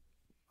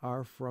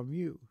are from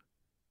you.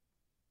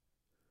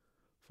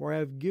 For I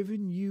have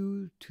given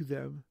you to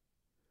them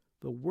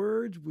the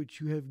words which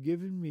you have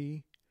given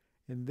me,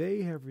 and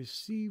they have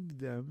received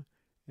them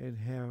and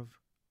have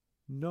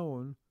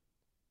known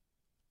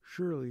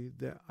surely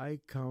that I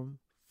come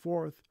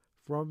forth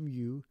from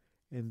you,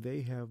 and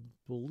they have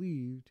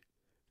believed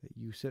that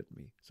you sent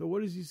me. So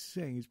what is he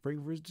saying? He's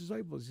praying for his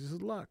disciples. He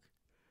says, look.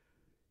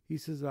 He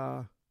says,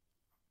 let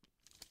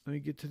me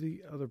get to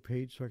the other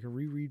page so I can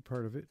reread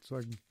part of it so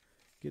I can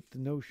get the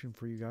notion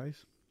for you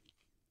guys.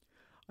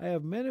 I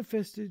have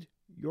manifested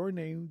your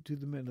name to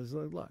the men. It's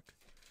like, look,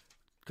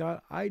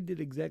 God, I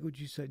did exactly what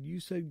you said. You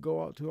said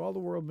go out to all the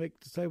world, make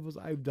disciples.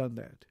 I've done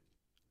that.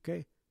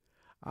 Okay?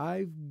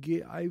 I've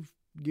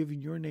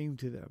given your name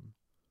to them,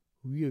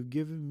 whom you have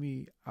given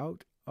me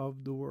out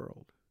of the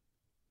world.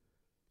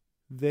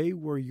 They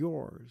were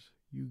yours.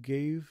 You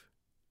gave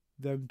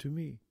them to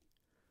me.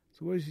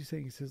 So what is he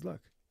saying? He says,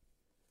 look,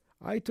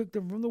 I took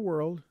them from the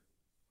world.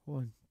 Hold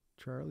on,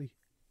 Charlie.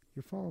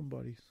 You're falling,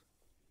 buddies.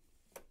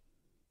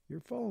 You're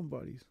falling,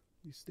 buddies.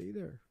 You stay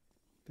there.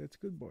 That's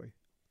good, boy.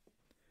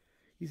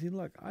 He's saying,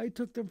 look, I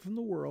took them from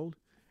the world,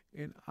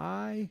 and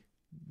I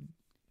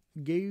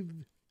gave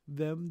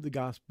them the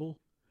gospel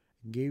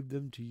and gave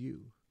them to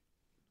you.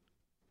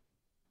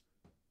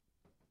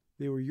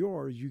 They were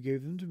yours. You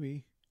gave them to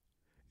me,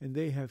 and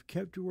they have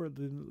kept your word.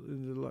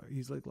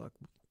 He's like, look,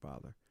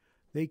 Father,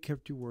 they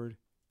kept your word.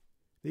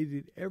 They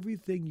did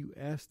everything you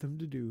asked them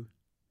to do.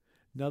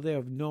 Now they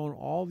have known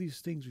all these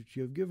things which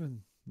you have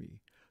given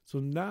me. So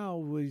now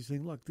what he's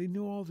saying, look, they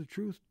know all the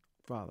truth,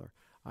 Father.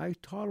 I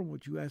taught them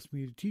what you asked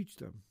me to teach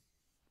them.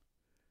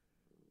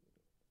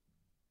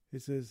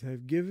 It says,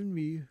 have given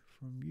me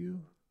from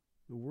you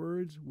the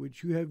words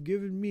which you have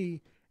given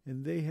me,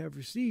 and they have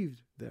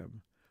received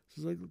them. So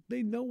it's like,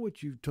 they know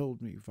what you've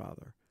told me,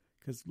 Father.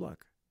 Because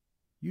look,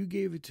 you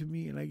gave it to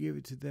me and I gave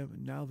it to them,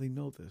 and now they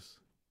know this.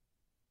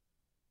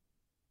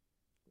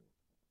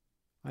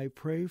 I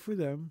pray for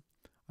them.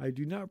 I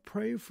do not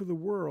pray for the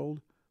world,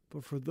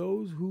 but for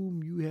those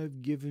whom you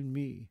have given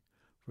me,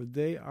 for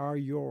they are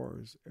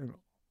yours,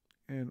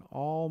 and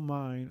all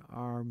mine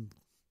are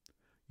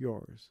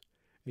yours,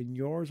 and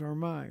yours are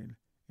mine,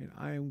 and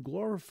I am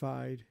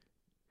glorified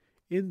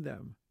in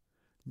them.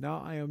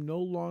 Now I am no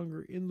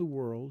longer in the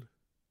world,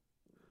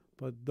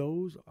 but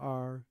those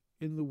are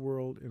in the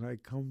world, and I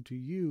come to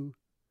you,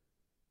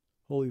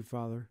 Holy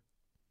Father.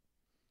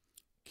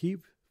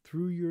 Keep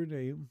through your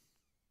name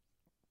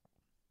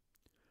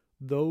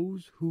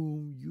those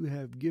whom you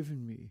have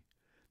given me,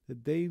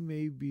 that they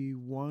may be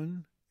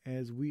one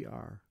as we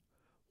are.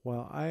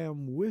 While I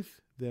am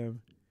with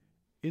them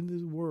in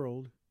the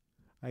world,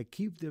 I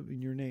keep them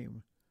in your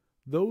name.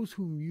 Those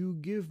whom you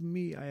give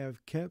me I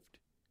have kept,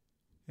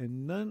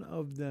 and none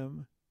of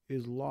them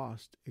is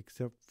lost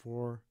except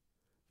for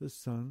the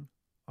son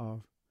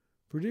of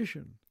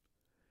perdition,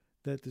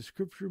 that the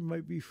scripture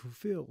might be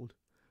fulfilled.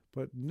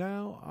 But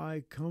now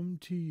I come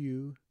to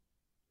you,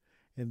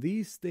 and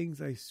these things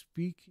I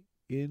speak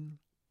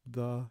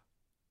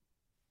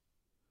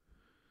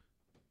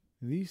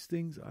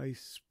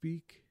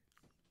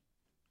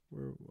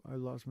where I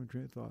lost my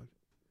train of thought.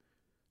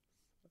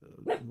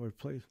 My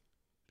place.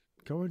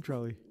 Come on,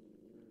 Charlie.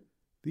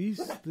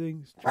 These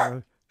things,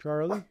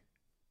 Charlie.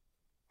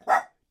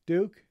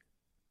 Duke,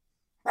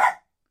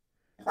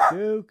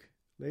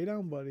 lay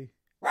down, buddy.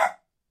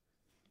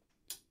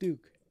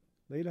 Duke,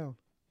 lay down.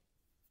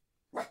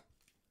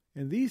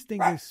 And these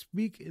things I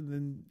speak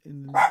in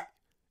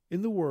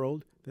the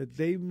world, that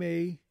they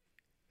may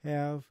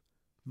have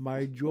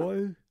my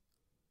joy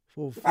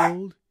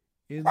fulfilled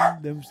in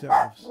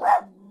themselves.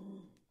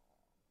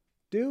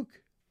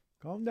 Duke,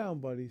 calm down,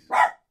 buddies.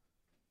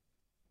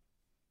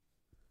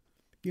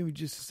 Give me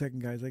just a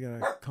second, guys. I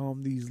gotta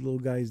calm these little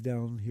guys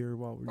down here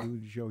while we're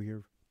doing the show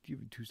here. Give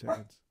me 2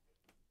 seconds.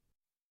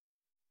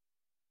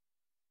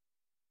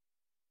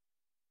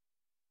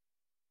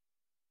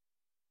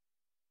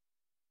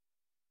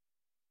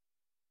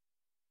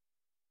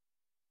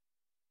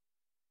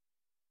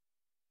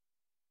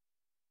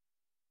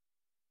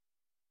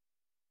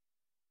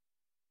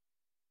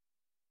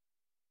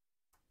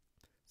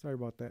 Sorry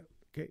about that.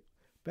 Okay,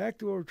 back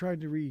to what we're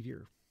trying to read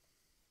here.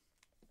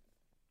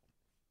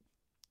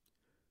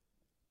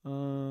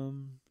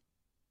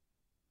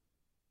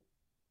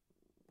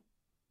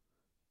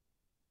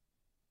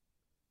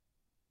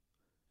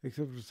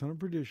 Except for the son of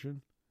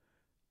perdition,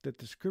 that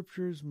the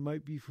scriptures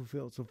might be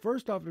fulfilled. So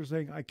first off, they're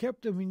saying, I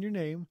kept them in your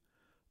name.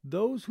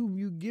 Those whom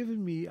you've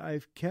given me,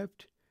 I've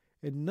kept,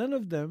 and none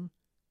of them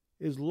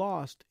is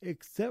lost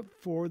except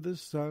for the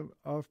son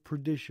of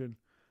perdition.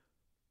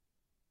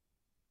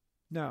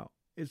 Now,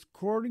 it's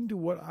according to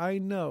what I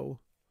know,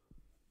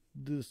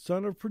 the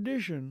son of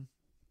perdition,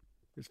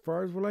 as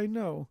far as what I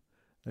know,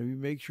 let me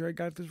make sure I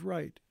got this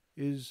right,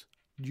 is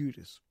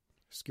Judas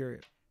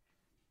Iscariot.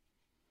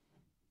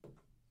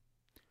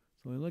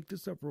 So let me look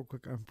this up real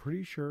quick. I'm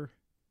pretty sure.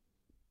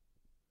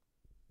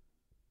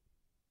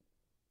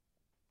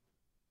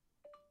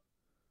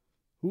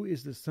 Who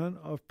is the son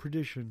of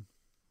perdition?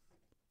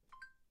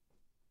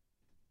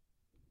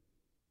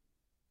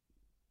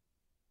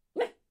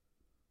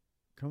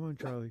 Come on,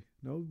 Charlie.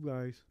 No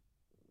guys.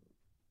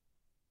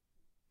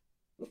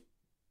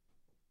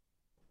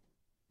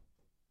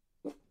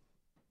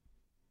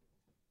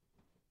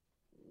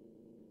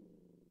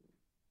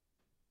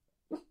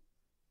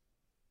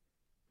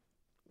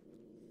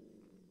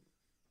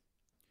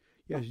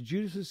 Yes,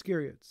 Judas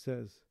Iscariot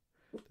says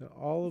that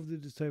all of the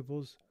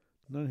disciples,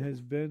 none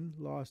has been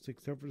lost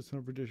except for the son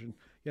of perdition.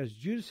 Yes,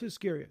 Judas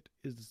Iscariot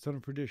is the son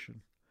of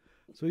perdition.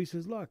 So he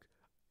says, look,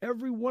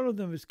 every one of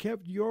them has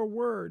kept your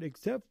word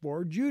except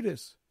for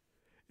Judas.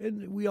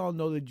 And we all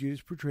know that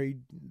Judas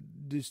betrayed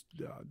Jesus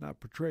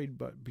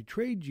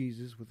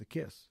with a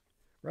kiss,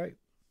 right?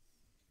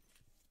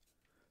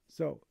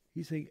 So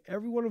he's saying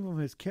every one of them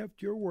has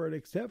kept your word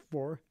except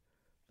for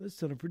the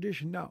son of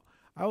perdition. Now,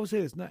 I will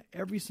say this, not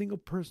every single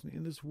person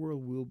in this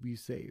world will be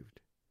saved.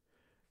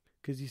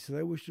 Because he says,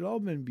 I wish that all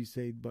men be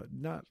saved, but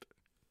not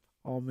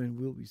all men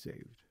will be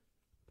saved.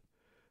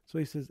 So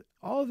he says,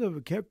 all of them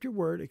have kept your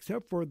word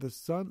except for the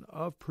son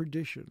of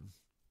perdition.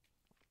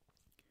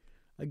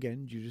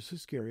 Again, Judas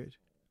Iscariot.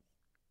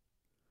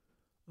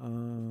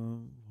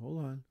 Hold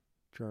on.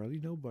 Charlie,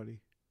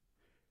 nobody.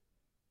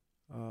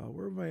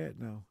 Where am I at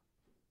now?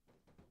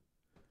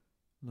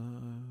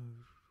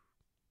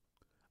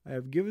 I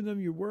have given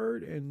them your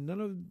word, and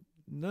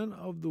none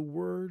of the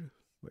word.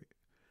 Wait,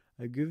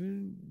 I've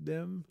given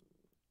them.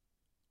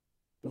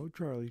 No,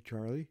 Charlie.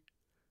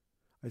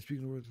 I speak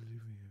the words.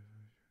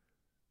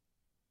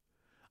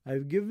 I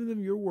have given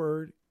them your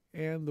word,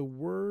 and the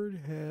word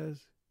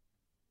has.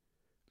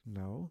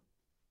 No.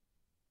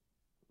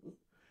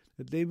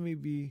 That they may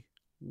be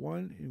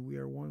one, and we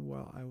are one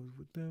while I was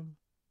with them.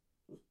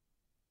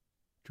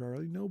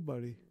 Charlie,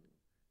 nobody.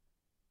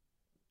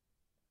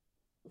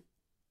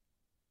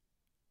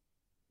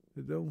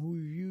 That them who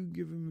you've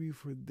given me,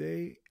 for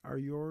they are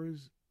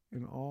yours,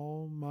 and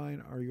all mine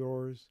are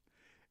yours,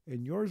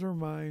 and yours are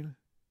mine,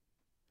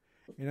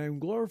 and I am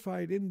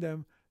glorified in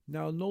them,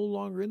 now no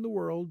longer in the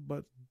world,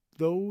 but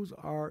those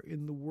are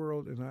in the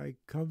world, and I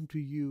come to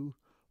you,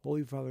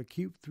 Holy Father,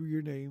 keep through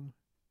your name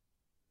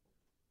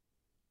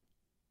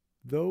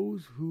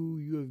those who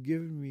you have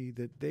given me,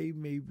 that they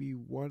may be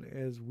one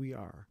as we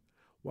are.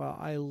 While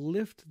I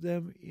left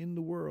them in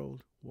the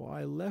world,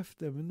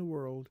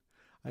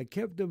 I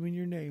kept them in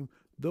your name.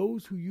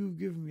 Those who you've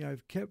given me,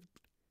 I've kept,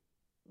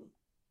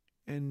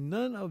 and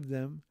none of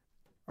them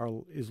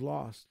is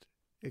lost,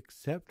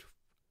 except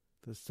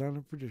the son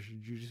of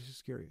perdition, Judas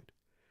Iscariot,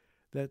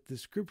 that the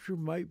scripture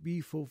might be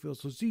fulfilled.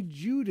 So see,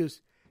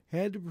 Judas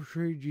had to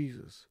betray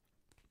Jesus,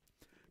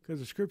 because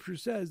the scripture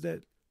says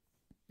that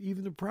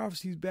even the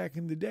prophecies back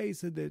in the day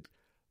said that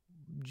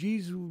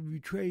Jesus would be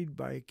betrayed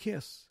by a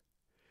kiss.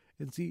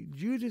 And see,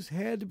 Judas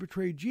had to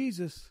betray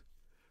Jesus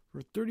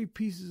for 30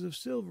 pieces of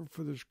silver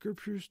for the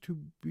scriptures to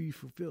be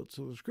fulfilled.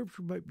 So the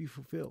scripture might be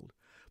fulfilled.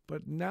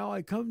 But now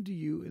I come to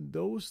you, and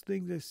those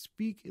things I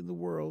speak in the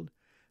world,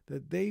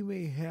 that they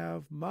may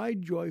have my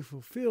joy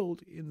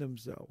fulfilled in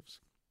themselves.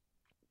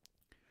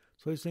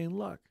 So he's saying,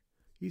 look,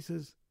 he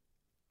says,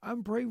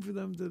 I'm praying for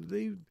them that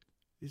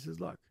he says,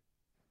 look,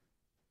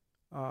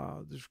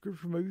 the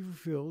scripture may be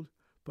fulfilled,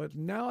 but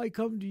now I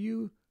come to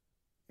you,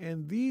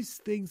 and these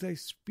things I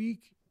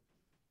speak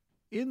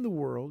in the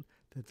world,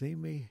 that they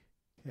may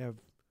have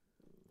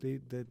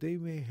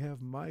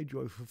my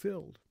joy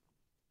fulfilled.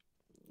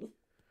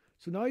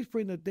 So now he's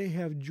praying that they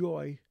have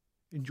joy,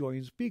 and joy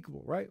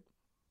unspeakable, right?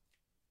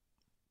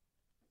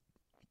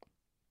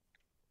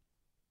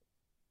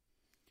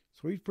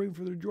 So he's praying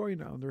for their joy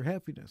now and their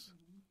happiness.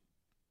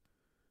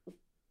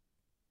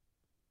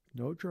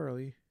 No,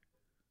 Charlie.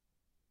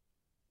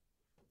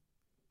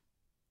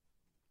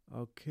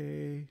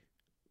 Okay.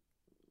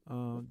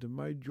 To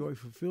my joy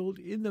fulfilled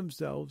in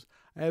themselves,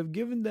 I have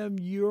given them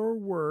your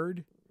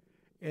word,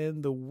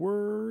 and the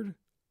word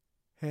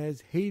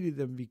has hated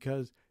them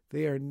because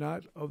they are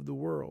not of the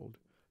world.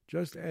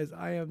 Just as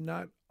I am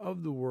not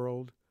of the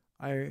world,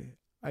 I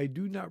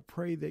do not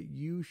pray that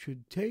you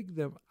should take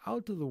them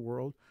out of the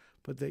world,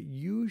 but that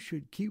you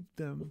should keep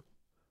them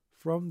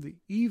from the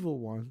evil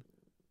one.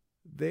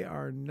 they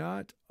are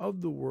not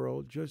of the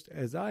world, just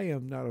as I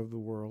am not of the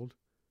world.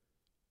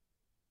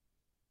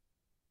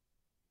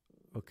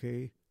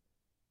 Okay.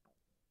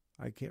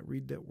 I can't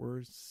read that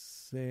word.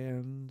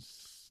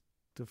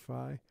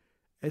 Sanctify.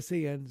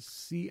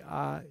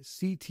 Sanctify.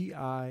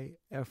 Sanctify.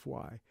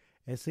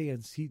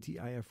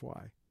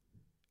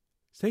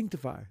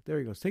 Sanctify. There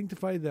you go.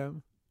 Sanctify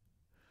them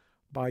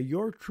by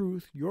your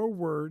truth. Your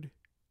word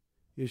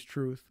is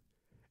truth.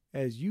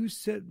 As you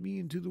sent me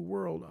into the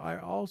world, I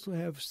also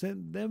have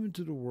sent them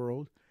into the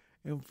world,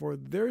 and for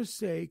their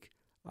sake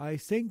I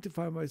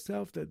sanctify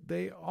myself, that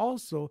they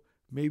also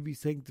may be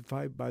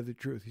sanctified by the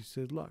truth. He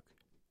said, look,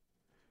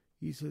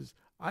 he says,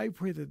 I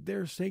pray that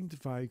they're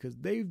sanctified because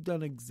they've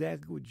done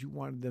exactly what you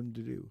wanted them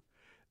to do.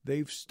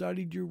 They've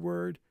studied your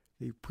word.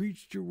 They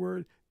preached your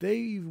word. They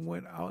even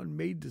went out and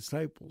made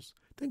disciples.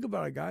 Think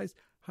about it, guys.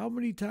 How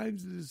many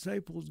times did the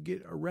disciples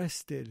get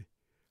arrested?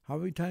 How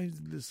many times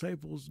did the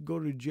disciples go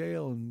to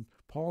jail? And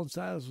Paul and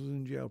Silas was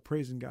in jail,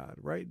 praising God,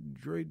 right?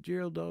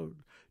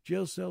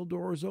 Jail cell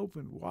doors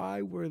open.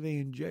 Why were they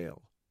in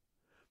jail?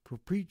 For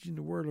preaching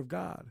the word of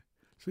God.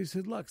 So he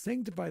said, look,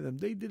 sanctify them.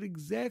 They did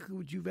exactly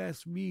what you've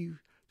asked me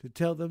to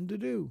tell them to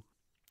do.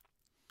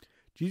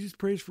 Jesus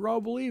prays for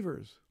all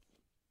believers.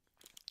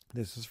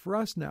 This is for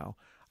us now.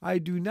 I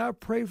do not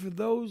pray for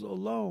those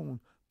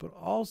alone, but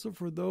also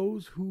for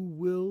those who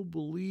will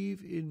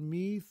believe in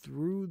me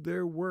through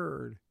their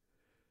word,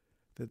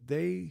 that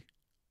they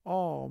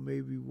all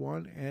may be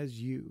one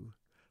as you.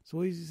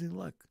 So he's saying,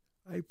 look,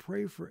 I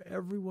pray for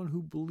everyone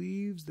who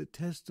believes the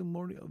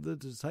testimony of the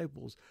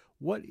disciples.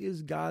 What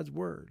is God's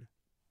word?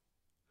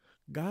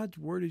 God's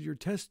word is your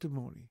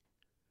testimony.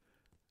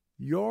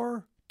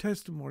 Your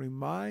testimony,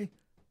 my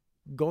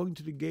going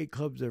to the gay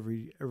clubs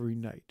every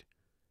night,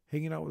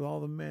 hanging out with all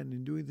the men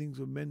and doing things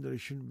with men that I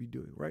shouldn't be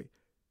doing, right?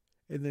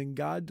 And then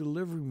God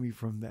delivering me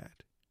from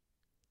that.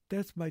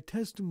 That's my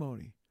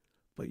testimony.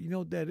 But you know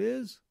what that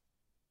is?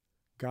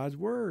 God's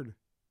word.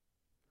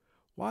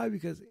 Why?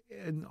 Because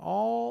in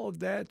all of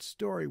that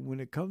story, when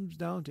it comes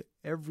down to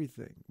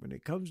everything, when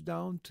it comes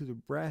down to the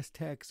brass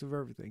tacks of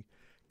everything,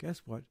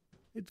 guess what?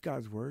 It's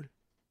God's word.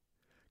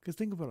 Because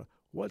think about it.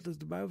 What does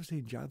the Bible say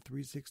in John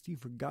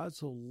 3:16? For God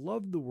so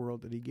loved the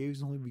world that he gave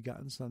his only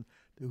begotten Son,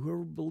 that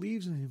whoever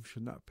believes in him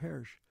should not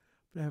perish,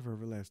 but have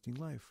everlasting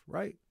life.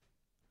 Right?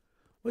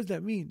 What does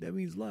that mean? That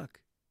means,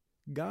 look,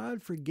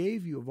 God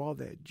forgave you of all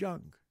that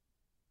junk.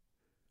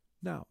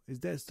 Now,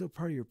 is that still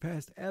part of your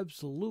past?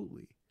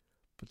 Absolutely.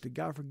 But did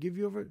God forgive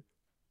you of it?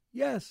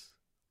 Yes.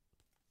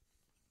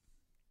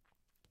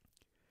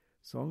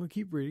 So I'm going to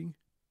keep reading.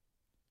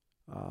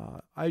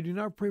 I do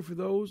not pray for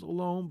those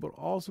alone, but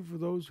also for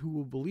those who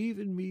will believe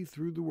in me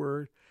through the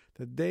word,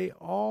 that they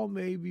all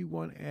may be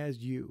one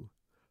as you,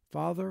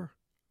 Father,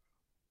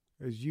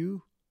 as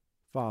you,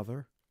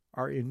 Father,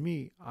 are in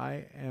me,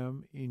 I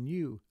am in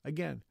you.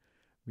 Again,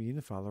 me and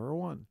the Father are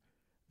one.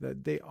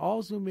 That they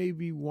also may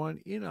be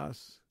one in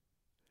us,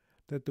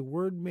 that the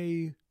world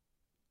may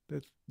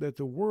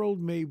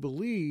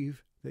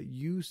believe that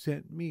you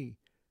sent me,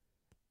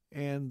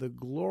 and the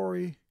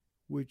glory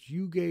which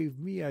you gave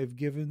me I've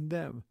given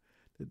them,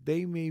 that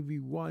they may be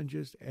one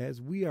just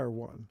as we are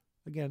one.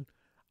 Again,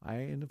 I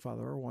and the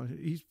Father are one.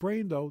 He's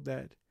praying, though,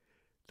 that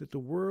the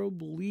world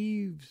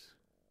believes,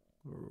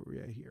 where are we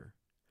at here?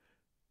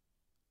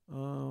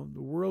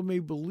 The world may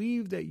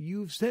believe that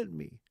you've sent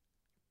me,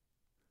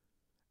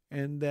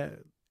 and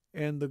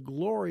the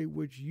glory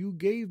which you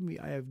gave me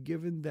I have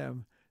given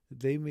them, that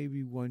they may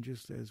be one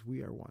just as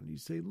we are one. You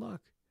say,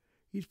 look,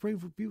 he's praying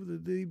for people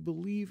that they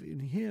believe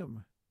in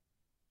him.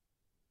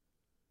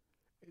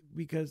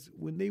 Because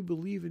when they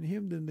believe in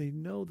him, then they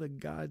know that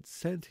God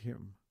sent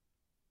him.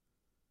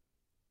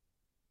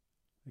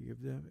 I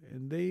give them,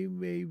 and they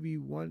may be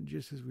one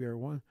just as we are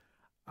one.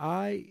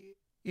 I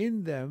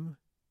in them,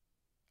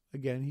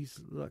 again, he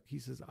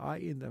says, I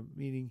in them,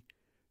 meaning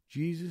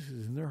Jesus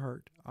is in their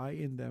heart, I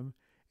in them,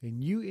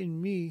 and you in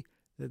me,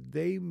 that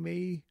they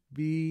may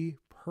be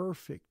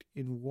perfect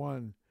in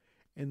one,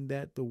 and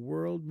that the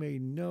world may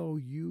know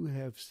you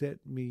have sent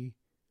me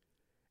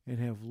and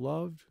have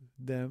loved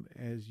them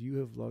as you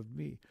have loved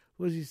me.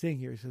 What is he saying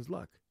here? He says,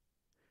 look,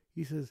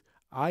 he says,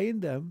 I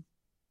in them,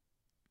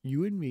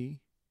 you and me,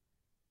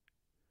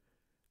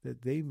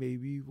 that they may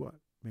be what?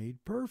 Made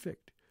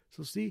perfect.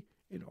 So see,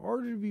 in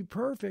order to be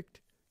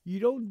perfect, you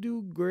don't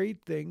do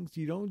great things,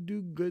 you don't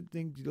do good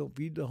things, you don't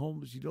feed the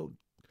homeless, you don't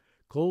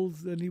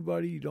clothe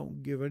anybody, you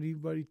don't give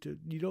anybody to,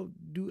 you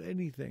don't do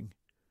anything.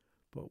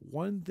 But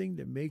one thing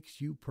that makes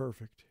you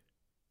perfect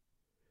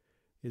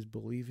is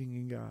believing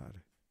in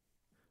God.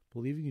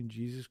 Believing in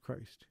Jesus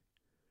Christ.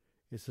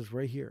 It says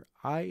right here,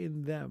 I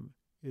in them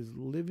is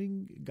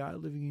living,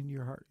 God living in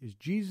your heart. Is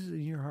Jesus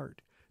in your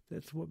heart?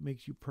 That's what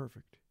makes you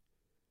perfect.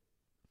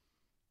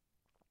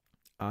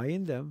 I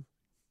in them,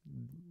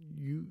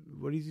 you,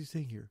 what is he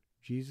saying here?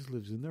 Jesus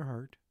lives in their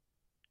heart.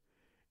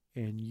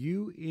 And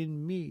you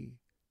in me,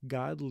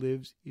 God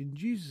lives in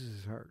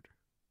Jesus' heart.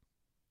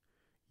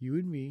 You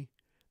and me,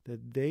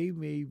 that they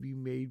may be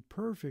made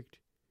perfect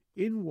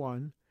in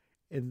one,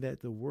 and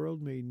that the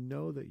world may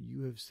know that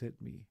you have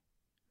sent me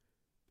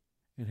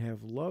and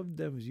have loved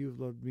them as you have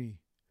loved me.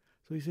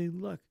 So he's saying,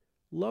 look,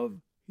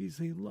 love, he's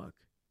saying, look.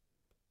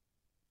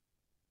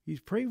 He's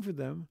praying for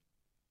them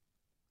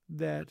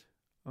that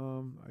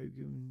I've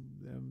given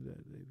them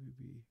that they may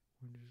be.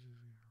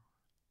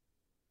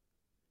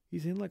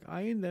 He's saying, look,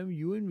 I and them,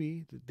 you and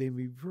me, that they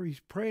may be free. He's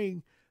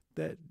praying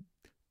that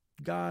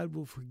God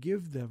will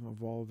forgive them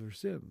of all their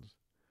sins.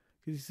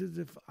 Because he says,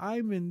 if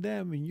I'm in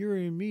them and you're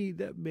in me,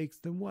 that makes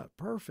them what?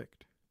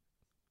 Perfect.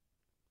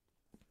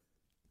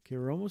 Okay,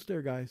 we're almost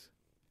there, guys.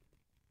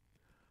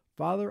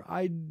 Father,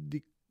 I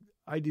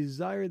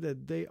desire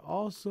that they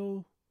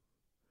also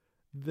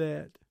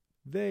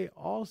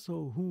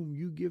whom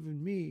you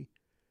given me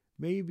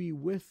may be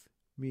with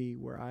me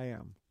where I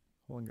am.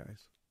 Hold on,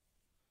 guys.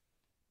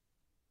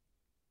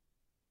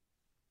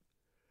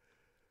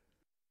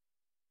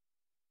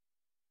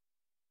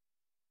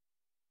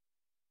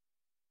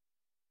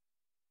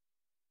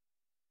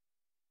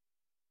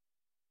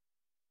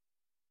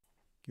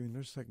 Give me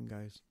another second,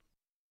 guys.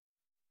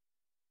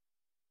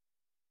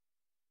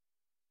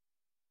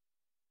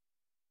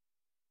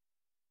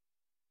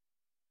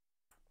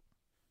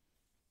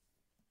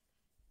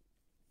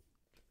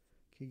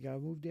 Okay, you gotta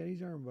move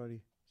Daddy's arm,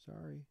 buddy.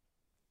 Sorry.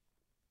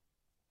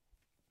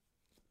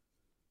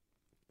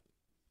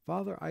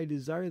 Father, I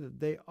desire that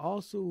they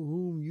also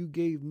whom you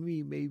gave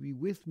me may be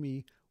with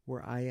me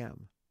where I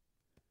am,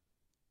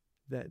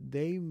 that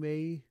they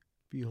may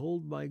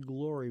behold my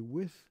glory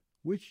with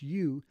which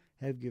you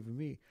have given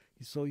me.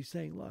 So he's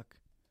saying, look,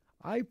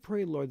 I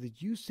pray, Lord,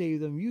 that you save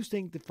them, you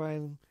sanctify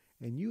them,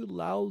 and you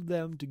allow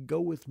them to go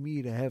with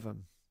me to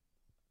heaven.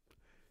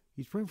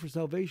 He's praying for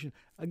salvation.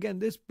 Again,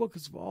 this book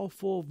is all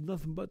full of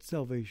nothing but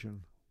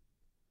salvation.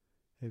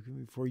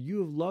 For you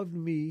have loved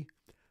me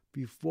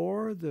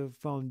before the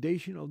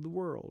foundation of the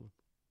world.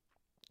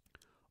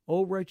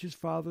 O righteous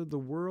Father, the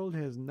world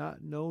has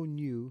not known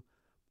you,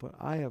 but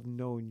I have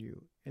known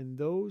you, and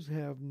those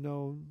have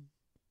known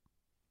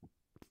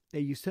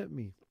that you sent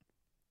me.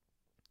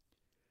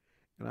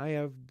 And I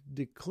have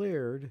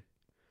declared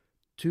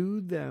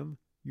to them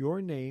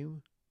your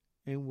name,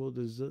 and will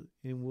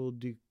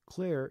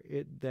declare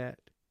it, that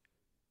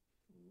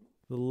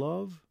the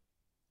love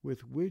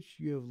with which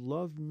you have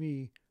loved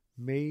me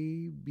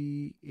may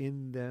be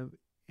in them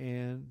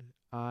and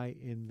I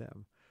in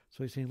them.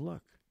 So he's saying,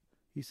 look,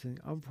 he's saying,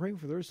 I'm praying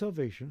for their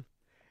salvation,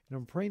 and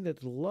I'm praying that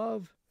the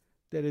love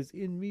that is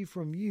in me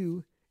from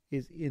you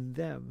is in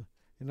them.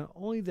 And not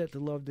only that the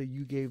love that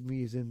you gave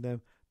me is in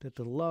them, that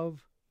the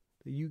love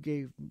that you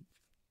gave,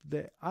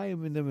 that I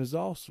am in them is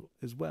also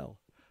as well.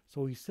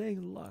 So he's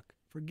saying, look,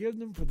 forgive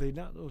them, for they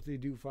not know what they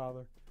do,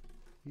 Father.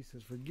 He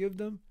says, forgive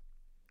them,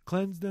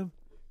 cleanse them,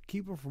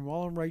 keep them from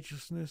all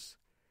unrighteousness.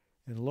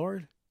 And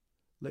Lord,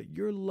 let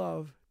your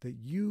love that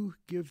you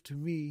give to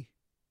me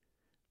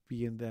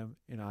be in them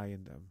and I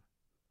in them.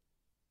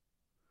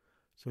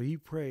 So he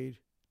prayed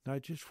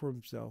not just for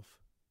himself,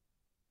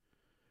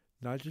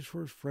 not just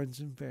for his friends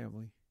and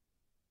family,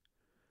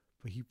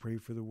 but he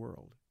prayed for the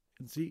world.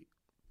 And see,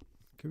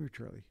 come here,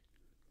 Charlie.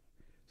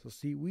 So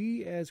see,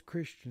 we as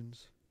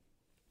Christians,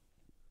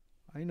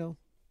 I know,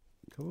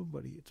 come on,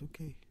 buddy, it's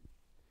okay.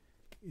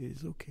 It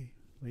is okay.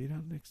 Lay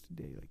down next to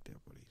Daddy like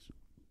that, buddies.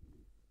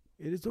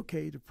 It is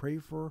okay to pray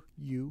for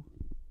you.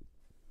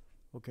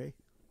 Okay?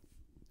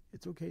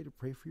 It's okay to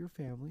pray for your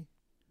family.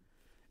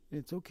 And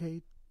it's okay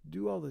to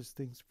do all these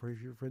things to pray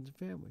for your friends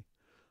and family.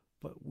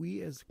 But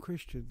we as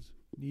Christians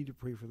need to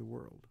pray for the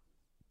world.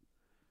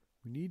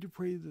 We need to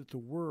pray that the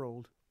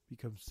world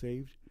becomes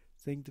saved,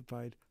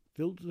 sanctified,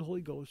 filled with the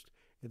Holy Ghost,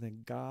 and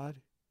that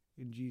God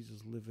and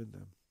Jesus live in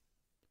them.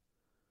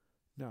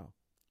 Now,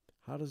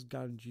 how does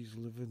God and Jesus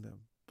live in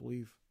them?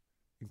 Believe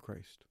in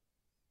Christ.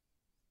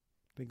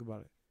 Think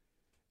about it.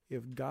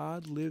 If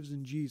God lives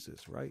in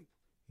Jesus, right,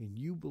 and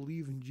you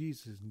believe in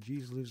Jesus, and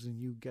Jesus lives in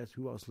you, guess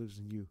who else lives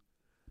in you?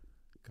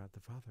 God the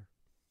Father.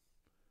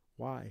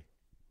 Why?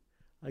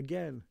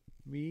 Again,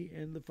 me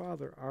and the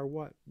Father are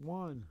what?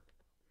 One.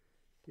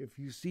 If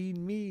you've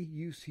seen me,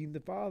 you've seen the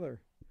Father.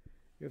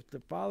 If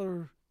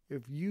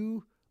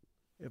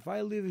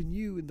I live in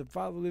you and the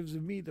Father lives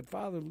in me, the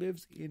Father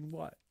lives in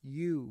what?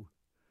 You.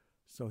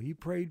 So he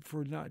prayed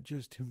for not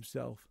just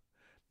himself,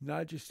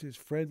 not just his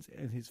friends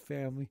and his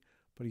family,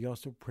 but he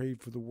also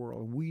prayed for the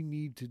world. And we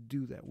need to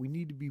do that. We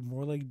need to be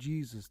more like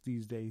Jesus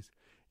these days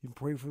and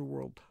pray for the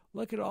world.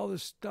 Look at all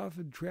this stuff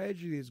and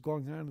tragedy that's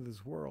going on in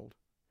this world.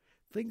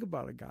 Think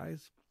about it,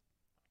 guys.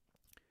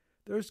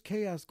 There's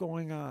chaos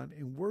going on,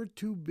 and we're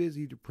too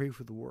busy to pray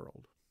for the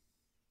world.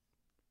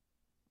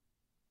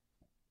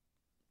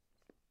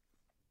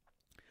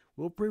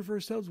 We'll pray for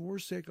ourselves when we're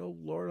sick. Oh,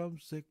 Lord, I'm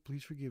sick.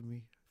 Please forgive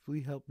me.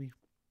 Please help me.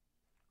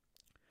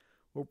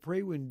 We'll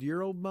pray when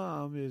dear old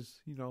mom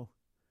is,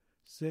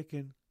 sick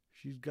and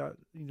she's got,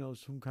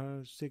 some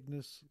kind of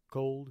sickness,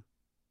 cold.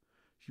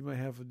 She might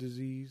have a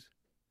disease.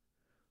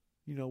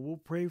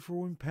 We'll pray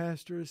for when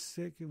pastor is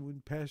sick and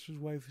when pastor's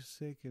wife is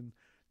sick and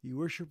the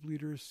worship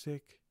leader is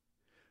sick.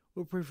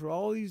 We'll pray for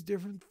all these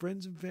different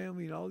friends and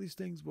family and all these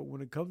things. But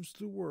when it comes to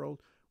the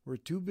world, We're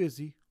too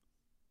busy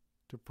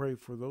to pray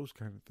for those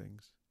kind of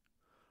things.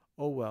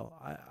 Oh, well,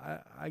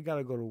 I got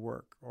to go to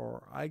work,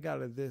 or I got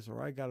to this,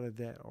 or I got to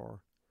that,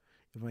 or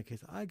in my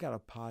case, I got a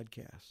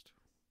podcast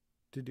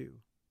to do.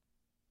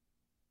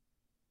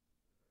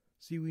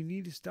 See, we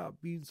need to stop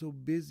being so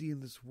busy in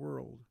this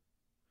world,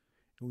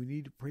 and we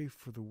need to pray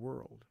for the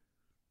world.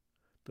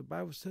 The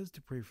Bible says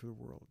to pray for the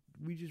world.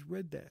 We just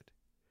read that.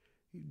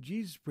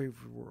 Jesus prayed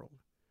for the world.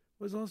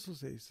 What does it also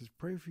say? It says,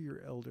 pray for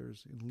your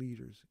elders and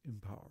leaders in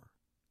power.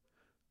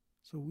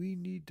 So we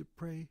need to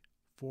pray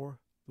for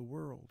the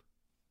world.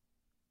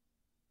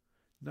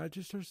 Not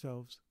just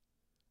ourselves,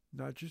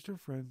 not just our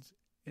friends,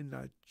 and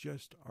not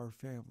just our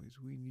families.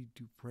 We need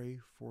to pray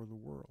for the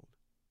world.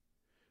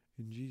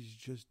 And Jesus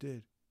just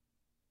did.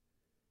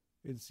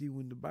 And see,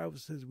 when the Bible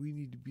says we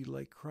need to be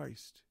like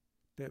Christ,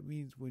 that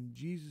means when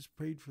Jesus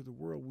prayed for the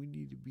world, we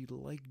need to be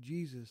like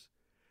Jesus,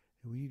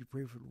 and we need to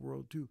pray for the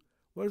world too.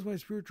 What does my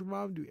spiritual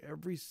mom do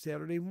every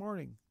Saturday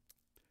morning?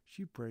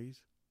 She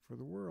prays for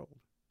the world.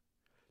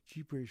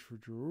 She prays for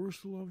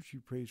Jerusalem. She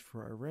prays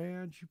for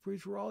Iran. She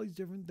prays for all these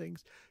different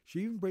things.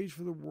 She even prays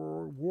for the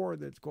war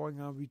that's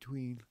going on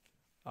between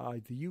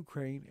the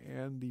Ukraine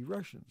and the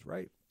Russians,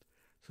 right?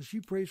 So she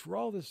prays for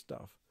all this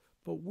stuff.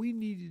 But we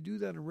need to do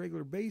that on a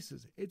regular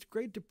basis. It's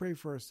great to pray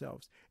for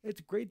ourselves.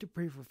 It's great to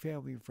pray for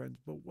family and friends.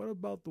 But what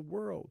about the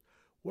world?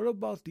 What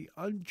about the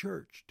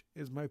unchurched,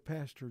 as my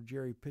pastor,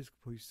 Jerry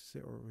Piscopo, used to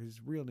say, or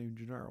his real name,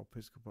 Gennaro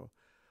Piscopo?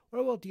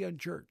 What about the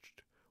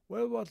unchurched?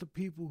 What about the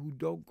people who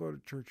don't go to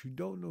church, who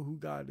don't know who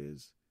God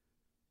is,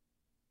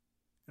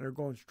 and are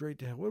going straight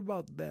to hell? What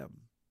about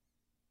them?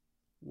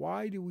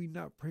 Why do we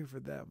not pray for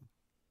them?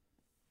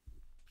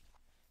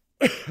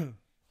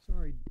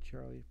 Sorry,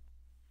 Charlie.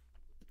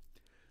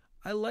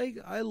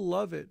 I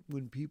love it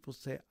when people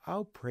say,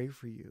 I'll pray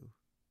for you,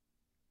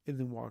 and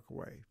then walk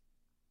away.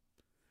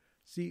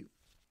 See,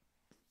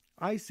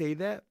 I say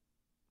that.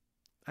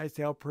 I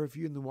say, I'll pray for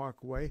you, and then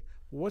walk away.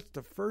 What's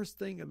the first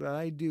thing that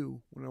I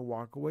do when I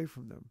walk away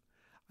from them?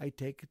 I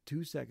take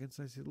 2 seconds,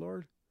 and I say,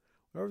 Lord,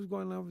 whatever's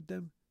going on with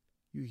them,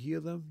 you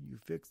heal them, you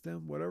fix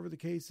them, whatever the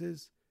case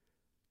is,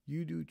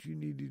 you do what you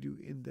need to do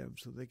in them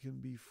so they can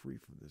be free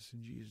from this.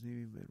 In Jesus'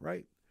 name, amen.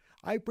 Right?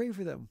 I pray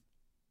for them.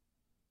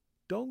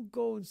 Don't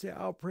go and say,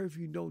 I'll pray for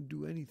you, don't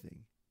do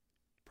anything.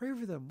 Pray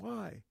for them.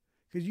 Why?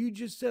 Because you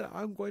just said,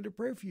 I'm going to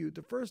pray for you.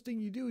 The first thing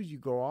you do is you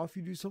go off,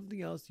 you do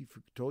something else, you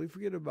totally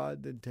forget about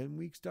it, then 10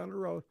 weeks down the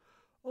road,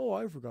 oh,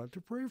 I forgot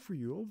to pray for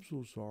you. I'm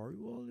so sorry.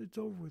 Well, it's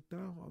over with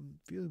now. I'm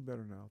feeling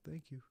better now.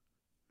 Thank you.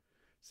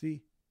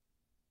 See,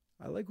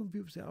 I like when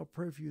people say, I'll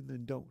pray for you, and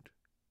then don't.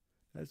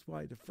 That's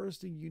why the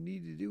first thing you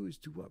need to do is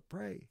to what?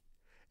 Pray.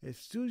 As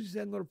soon as you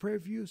say, I'm going to pray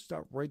for you,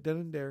 stop right then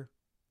and there,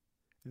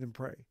 and then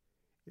pray.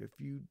 If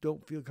you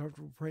don't feel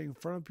comfortable praying in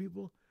front of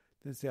people,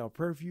 then say, I'll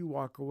pray for you,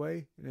 walk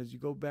away, and as you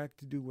go back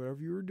to do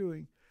whatever you were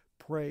doing,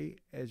 pray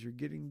as you're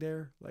getting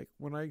there. Like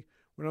when I'm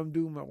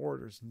doing my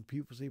orders and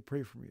people say,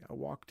 pray for me, I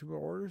walk to my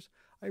orders,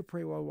 I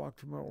pray while I walk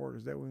to my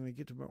orders. That way when I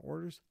get to my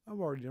orders, I'm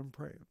already done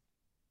praying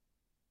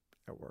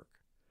at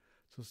work.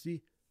 So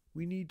see,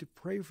 we need to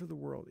pray for the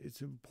world. It's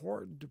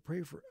important to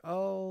pray for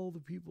all the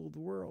people of the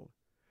world.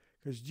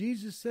 Because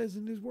Jesus says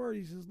in his word,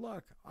 he says,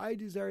 look, I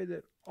desire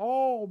that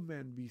all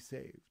men be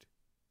saved.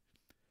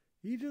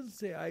 He doesn't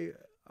say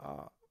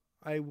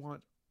I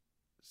want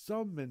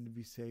some men to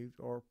be saved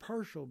or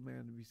partial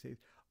man to be saved.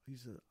 He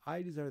says,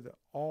 I desire that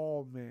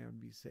all men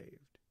be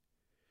saved.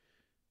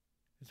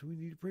 And so we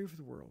need to pray for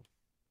the world.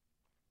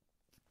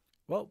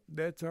 Well,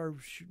 that's our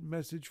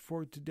message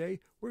for today.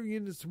 We're going to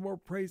get into some more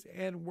praise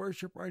and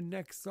worship. Our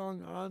next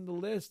song on the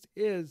list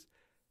is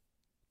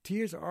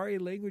Tears Are a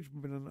Language,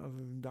 but none other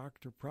than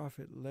Dr.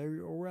 Prophet Larry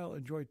Orwell.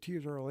 Enjoy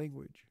Tears Are a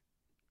Language.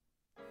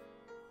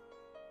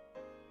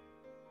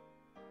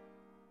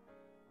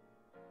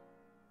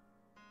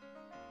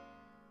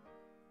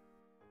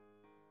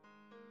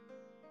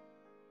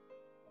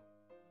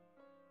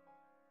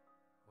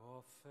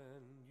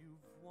 Often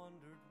you've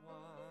wondered why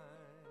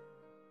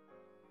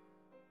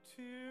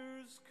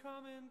tears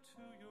come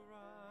into your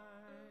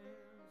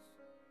eyes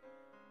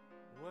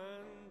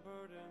when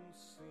burdens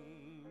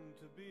seem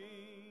to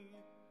be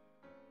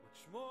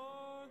much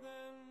more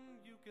than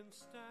you can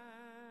stand.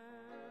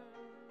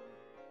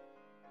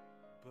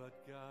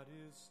 But God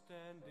is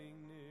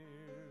standing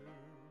near.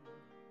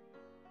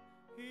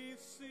 He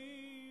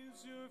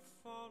sees your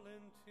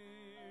fallen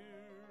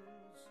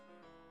tears.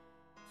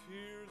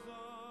 Tears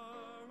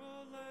are a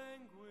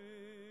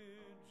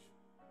language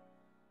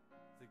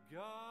that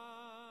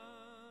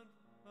God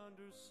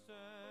understands.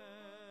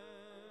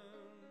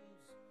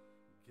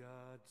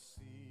 God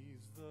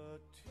sees the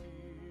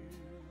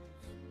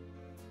tears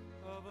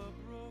of a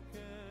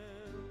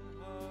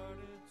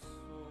broken-hearted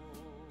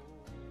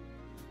soul.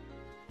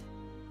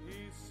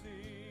 He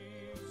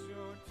sees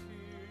your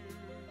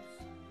tears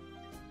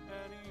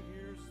and he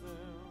hears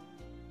them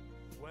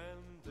when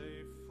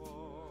they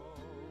fall.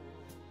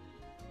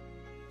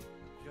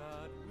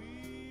 God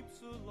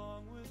weeps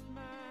along with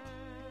man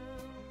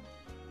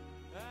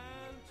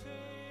and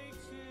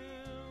takes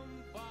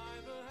him by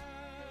the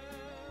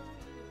hand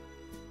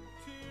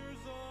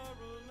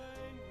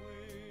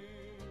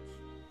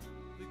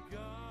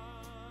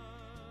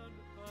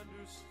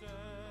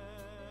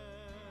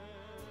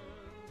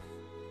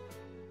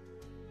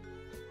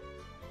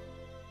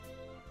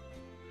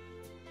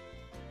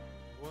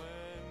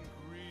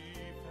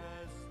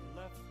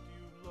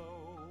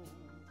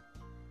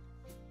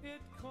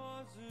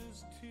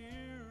cause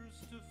tears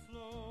to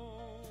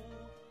flow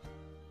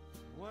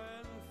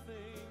when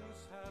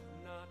things have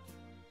not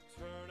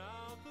turned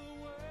out the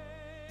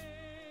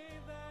way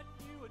that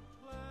you had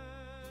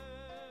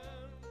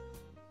planned.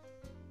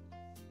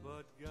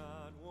 But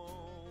God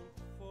won't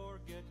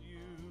forget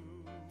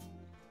you.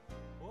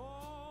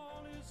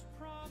 All His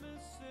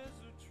promises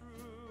are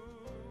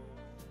true.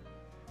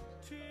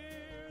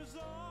 Tears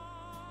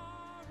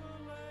are a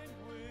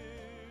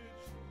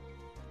language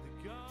that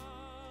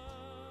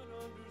God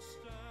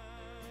understands.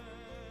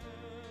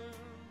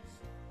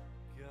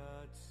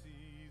 God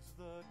sees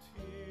the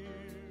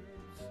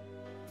tears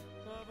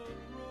of a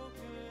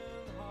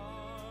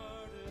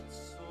broken-hearted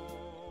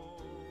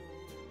soul.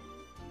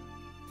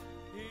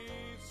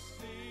 He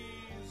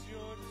sees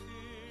your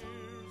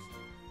tears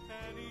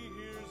and He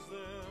hears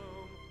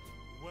them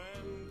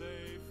when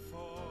they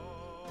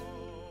fall.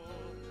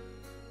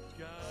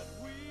 God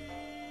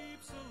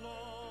weeps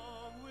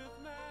along with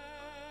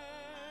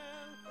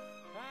man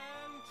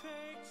and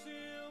takes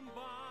him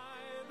by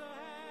the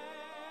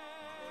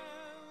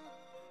hand.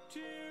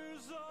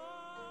 Tears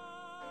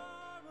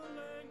are a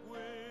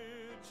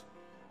language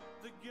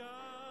that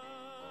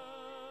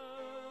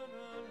God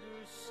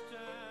understands.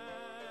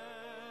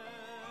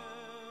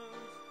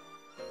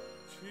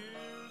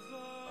 Tears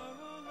are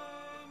a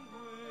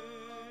language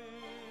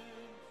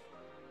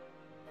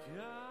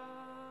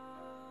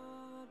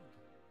God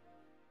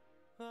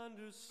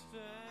understands.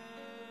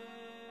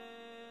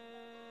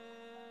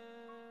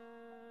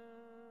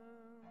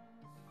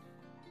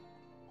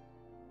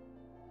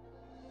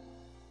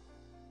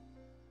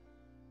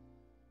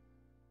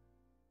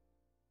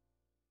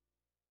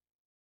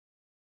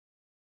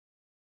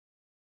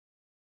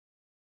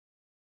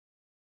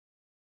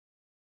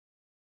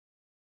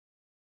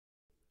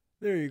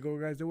 There you go,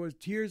 guys. It was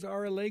Tears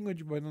Are a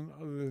Language by none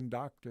other than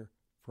Dr.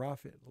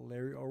 Prophet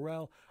Larry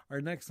Orrell.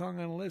 Our next song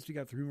on the list, we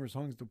got 3 more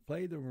songs to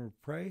play. Then we'll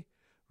pray.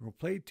 We'll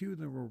play 2,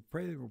 then we'll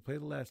pray, then we'll play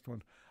the last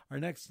one.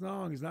 Our next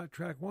song is not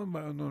track 1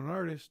 by unknown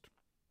artist.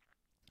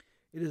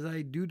 It is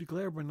I Do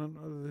Declare by none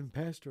other than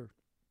Pastor,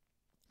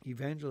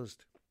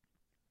 Evangelist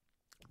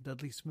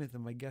Dudley Smith,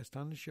 and my guest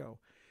on the show.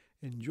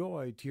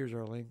 Enjoy Tears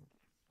Are a Language.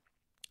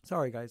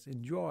 Sorry, guys.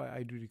 Enjoy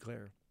I Do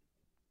Declare.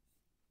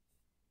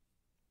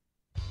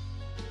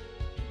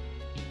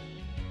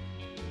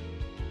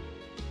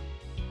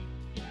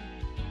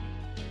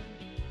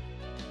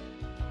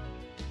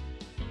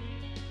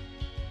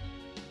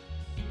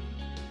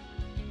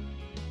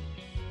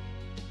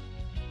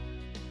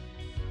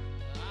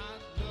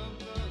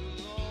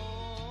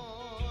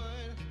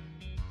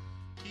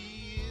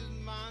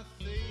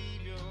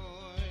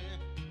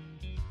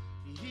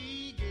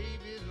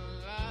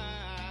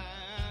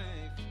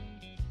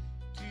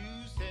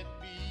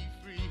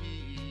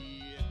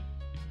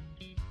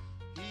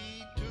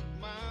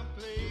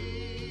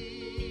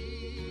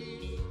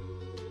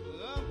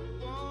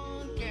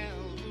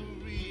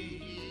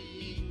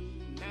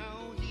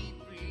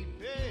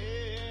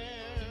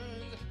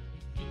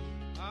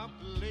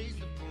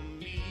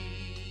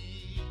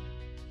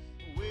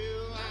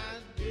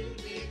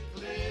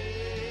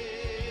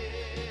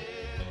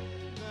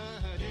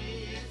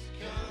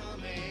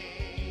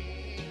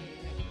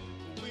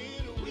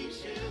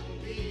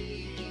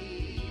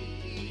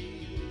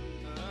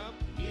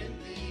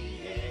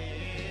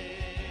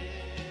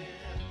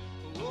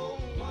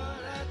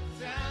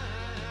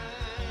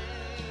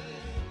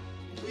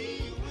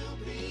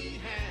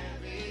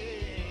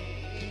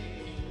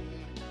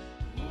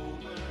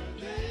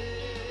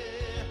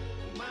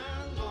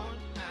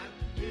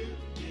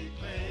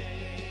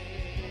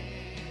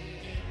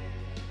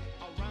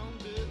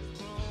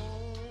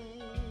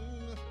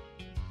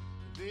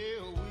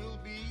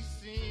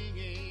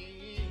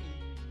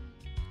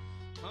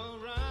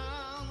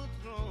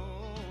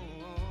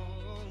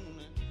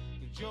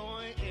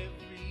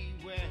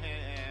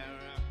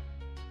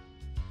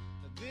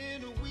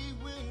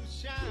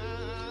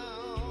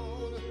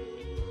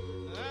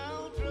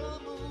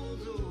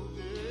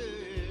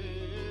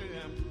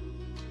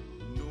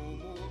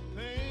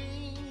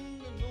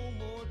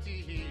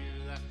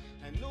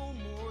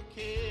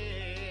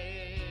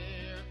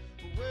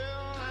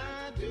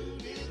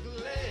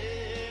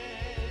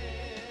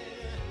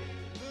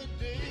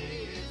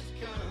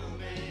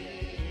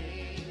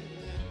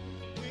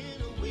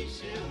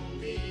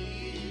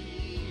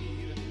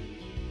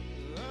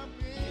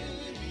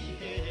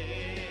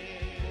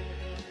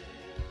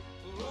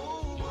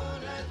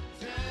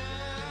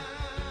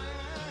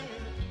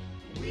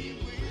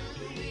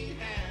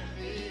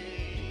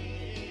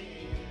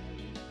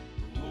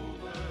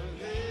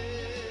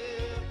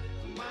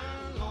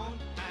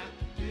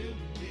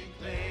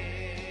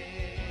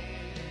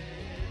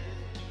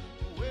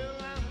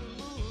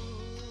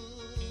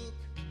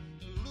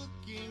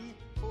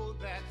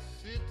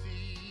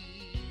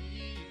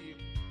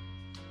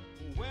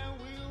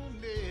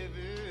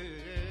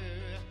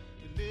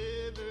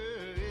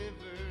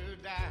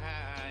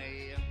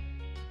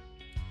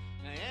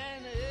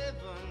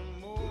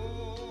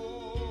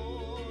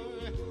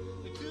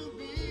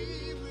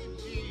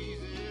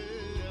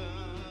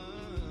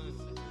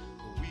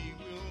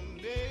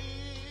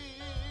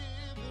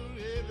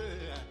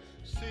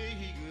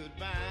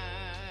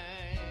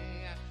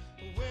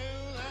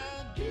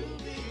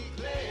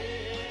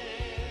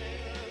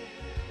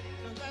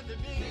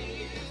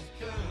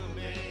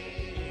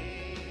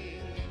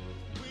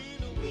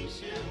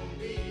 shall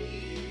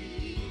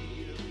meet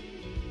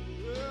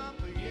up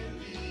in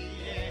the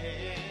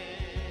air.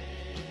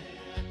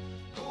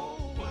 Oh,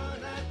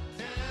 what a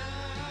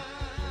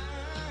time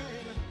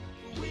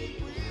we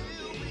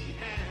will be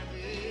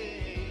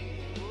having.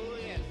 Oh,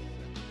 yes.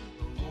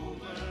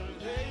 Over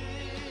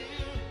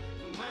there,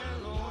 my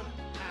Lord,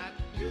 I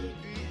do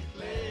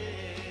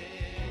declare.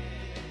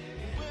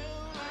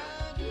 Well,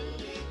 I do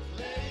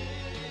declare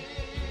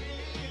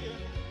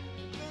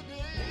the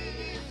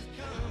day is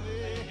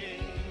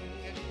coming.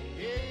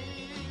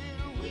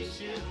 Yeah, we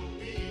shall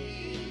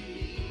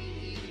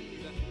meet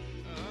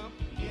up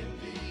in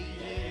the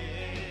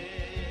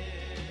air.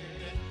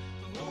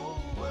 Oh,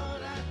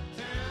 what a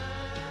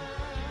time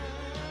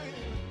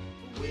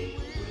we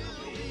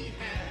will be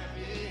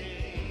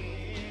having.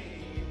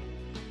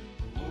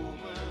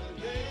 Over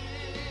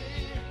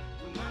there,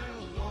 my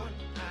Lord,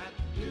 I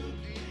do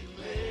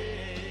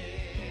declare.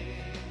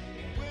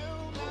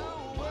 Well, now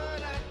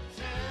what a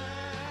time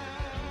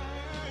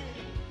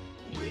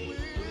we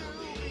will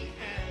be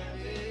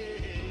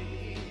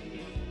having.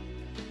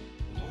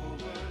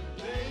 Over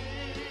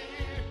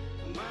there,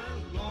 my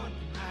Lord,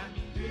 I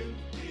do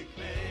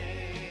declare.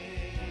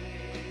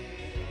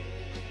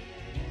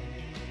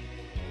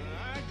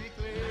 I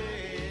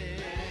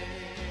declare.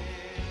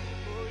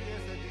 Oh,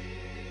 yes, I did.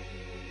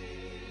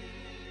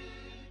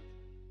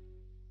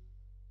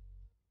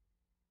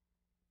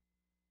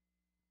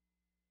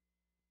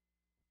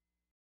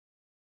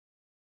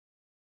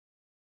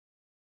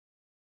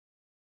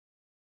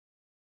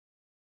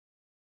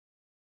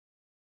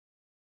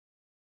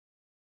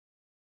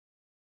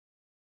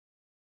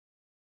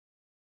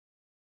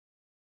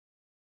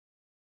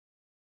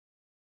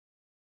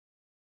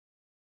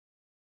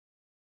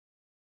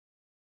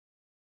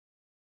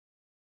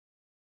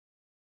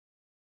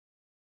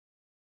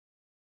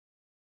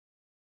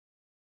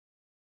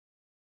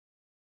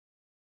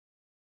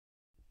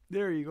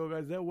 There you go,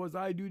 guys. That was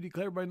I Do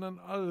Declare by none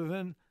other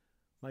than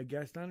my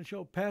guest on the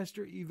show,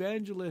 Pastor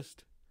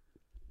Evangelist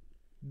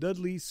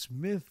Dudley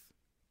Smith.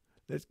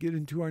 Let's get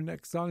into our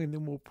next song and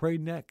then we'll pray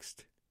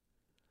next.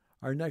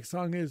 Our next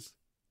song is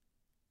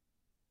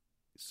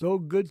So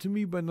Good to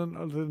Me by none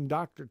other than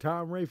Dr.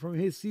 Tom Ray from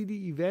his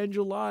CD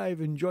Evangel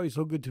Live. Enjoy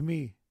So Good to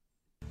Me.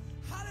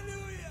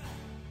 Hallelujah.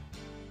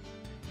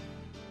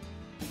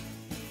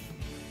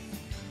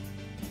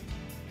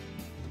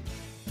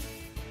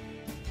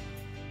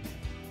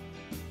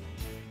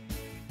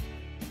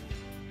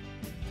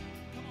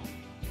 Come on.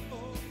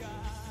 Oh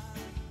God.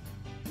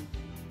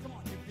 Come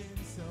on, you've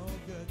been so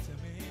good to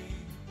me.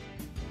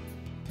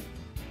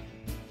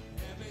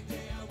 Every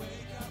day I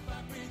wake up,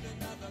 I breathe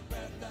another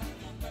breath of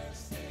your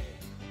mercy.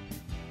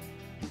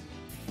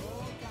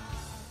 Oh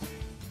God,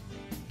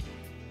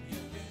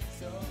 you've been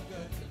so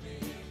good to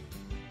me.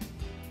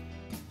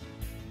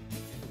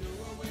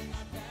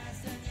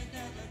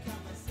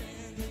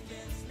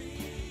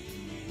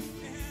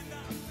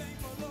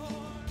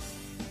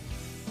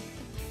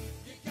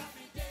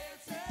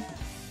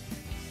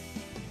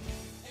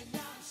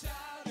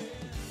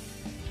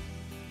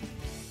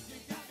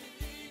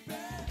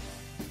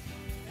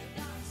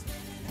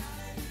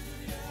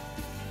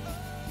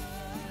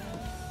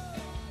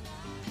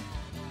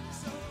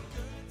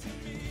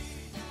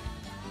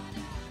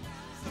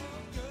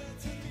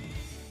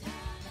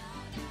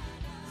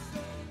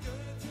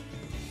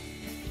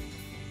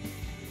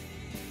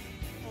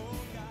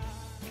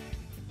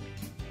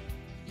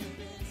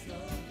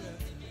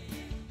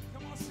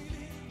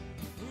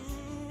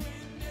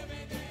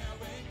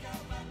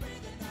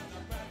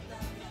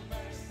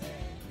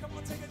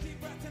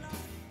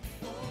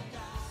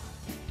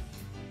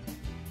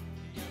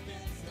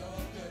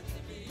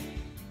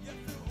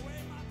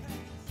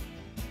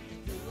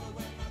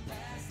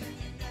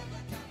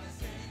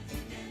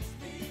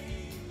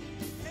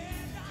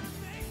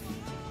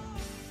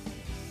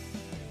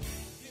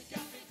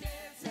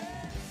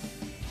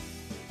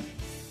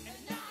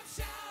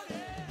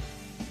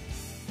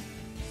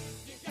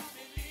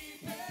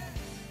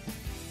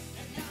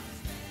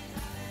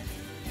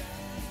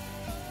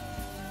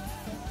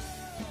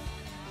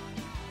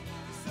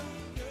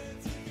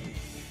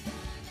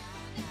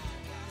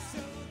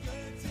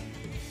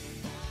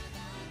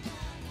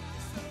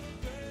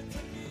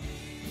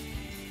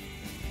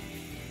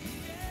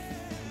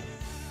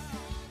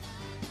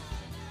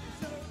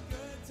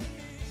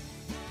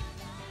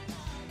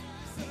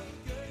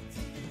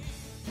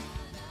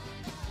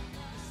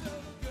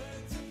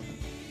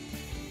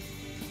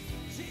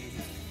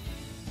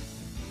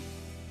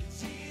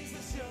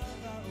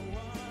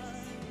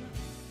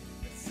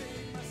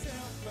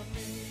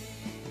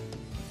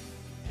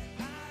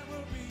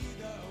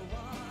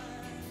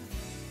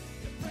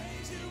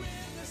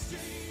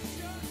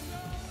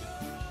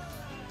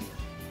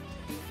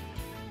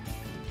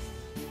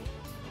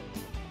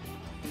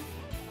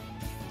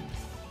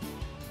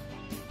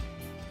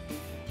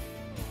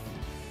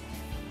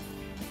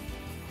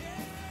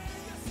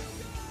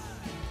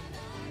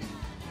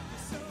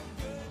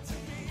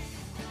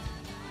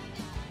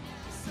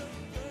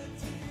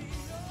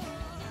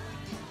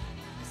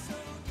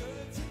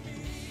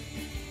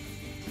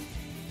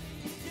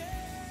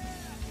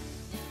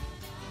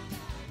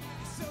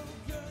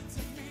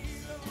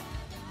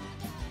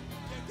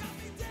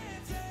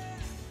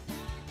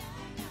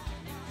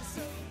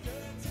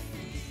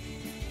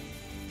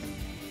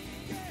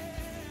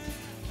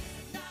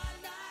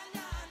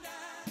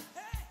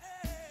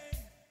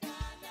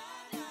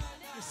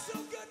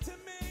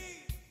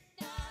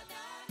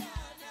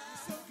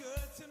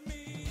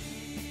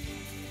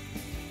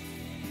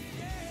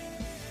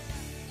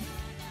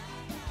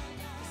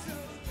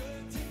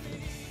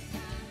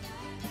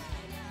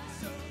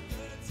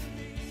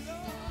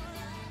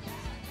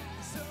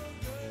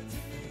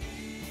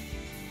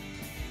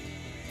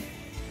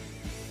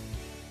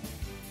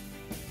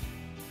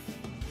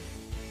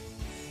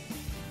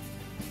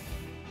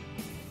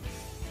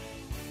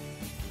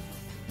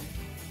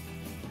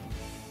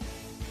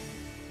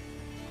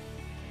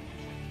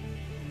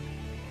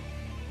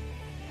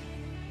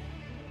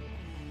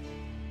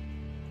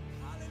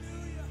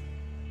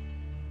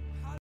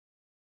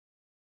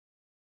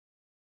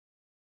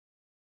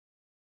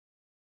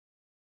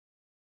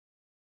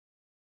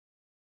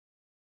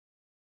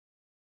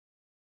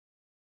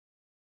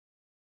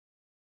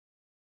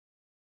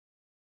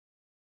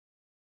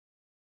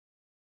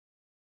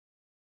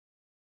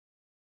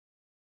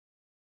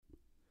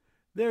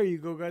 There you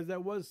go, guys.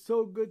 That was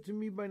So Good to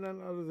Me by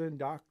none other than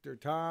Dr.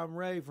 Tom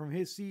Ray from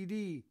his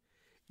CD,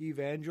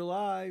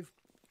 Evangelive.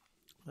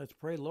 Let's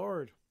pray,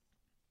 Lord.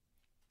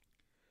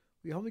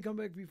 We humbly come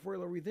back before you,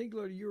 Lord. We thank you,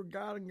 Lord, you're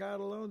God and God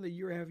alone, that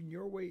you're having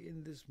your way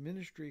in this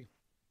ministry.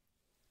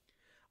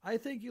 I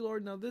thank you,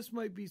 Lord. Now, this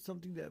might be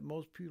something that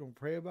most people don't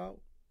pray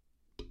about,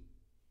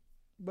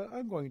 but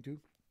I'm going to.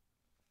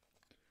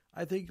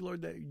 I thank you,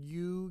 Lord, that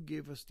you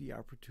gave us the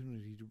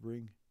opportunity to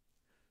bring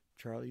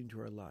Charlie into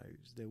our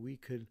lives, that we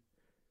could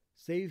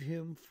save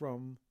him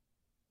from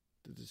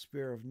the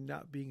despair of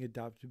not being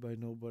adopted by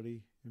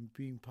nobody and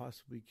being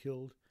possibly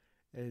killed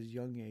at his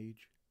young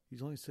age.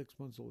 He's only 6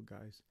 months old,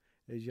 guys,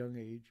 at his young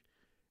age.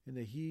 And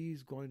that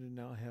he's going to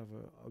now have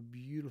a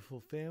beautiful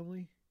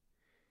family.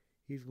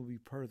 He's going to be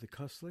part of the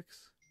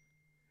Kuslicks.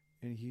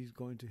 And he's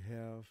going to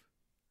have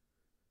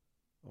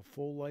a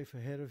full life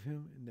ahead of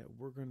him. And that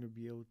we're going to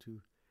be able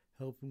to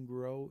help him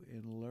grow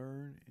and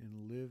learn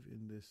and live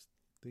in this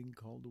thing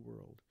called the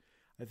world.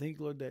 I thank,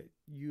 Lord, that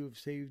you have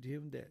saved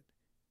him, that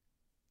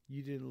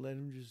you didn't let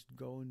him just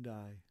go and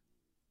die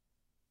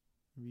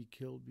and be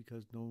killed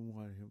because no one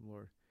wanted him,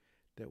 Lord.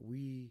 That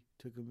we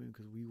took him in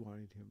because we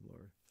wanted him,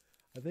 Lord.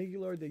 I thank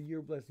you, Lord, that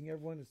you're blessing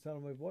everyone that's sound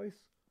of my voice,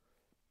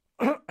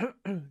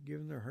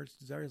 giving their heart's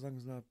desire as long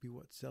as not be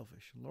what's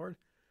selfish. And Lord,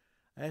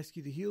 I ask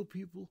you to heal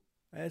people.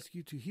 I ask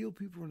you to heal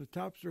people from the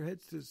tops of their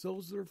heads to the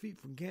soles of their feet,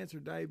 from cancer,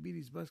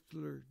 diabetes,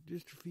 muscular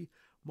dystrophy,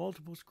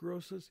 multiple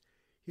sclerosis.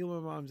 Heal my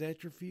mom's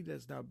atrophy,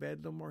 that's not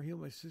bad no more. Heal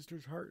my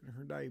sister's heart and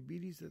her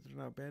diabetes, that's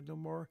not bad no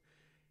more.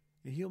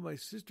 And heal my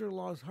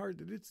sister-in-law's heart,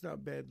 that it's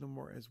not bad no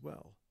more as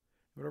well.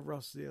 Whatever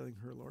else is ailing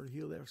her, Lord,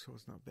 heal that so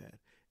it's not bad.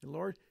 And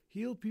Lord,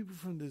 heal people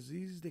from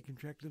diseases they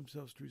contract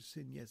themselves through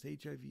sin. Yes,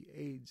 HIV,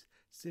 AIDS,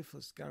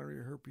 syphilis,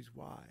 gonorrhea, herpes.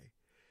 Why?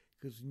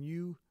 Because when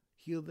you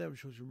heal them, it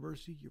shows your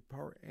mercy, your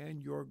power,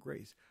 and your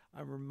grace.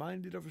 I'm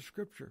reminded of a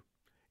scripture.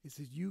 It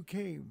says you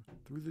came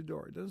through the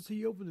door. It doesn't say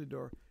you opened the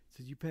door. It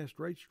says you passed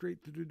right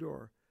straight through the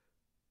door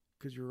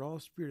because you're all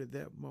spirit at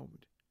that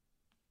moment.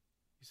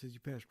 He says you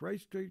passed right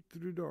straight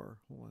through the door.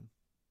 Hold on.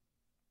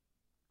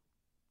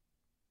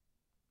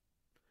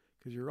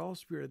 Because you're all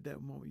spirit at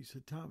that moment. You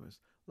said, Thomas,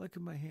 look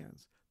at my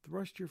hands.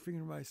 Thrust your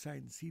finger in my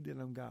side and see that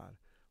I'm God.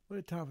 What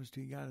did Thomas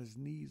do? He got on his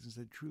knees and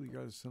said, truly, you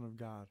are the Son of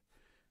God.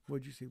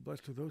 What did you say?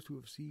 Blessed are those who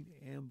have seen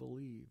and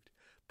believed.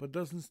 But it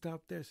doesn't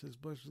stop there. It says,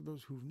 blessed are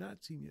those who have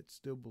not seen yet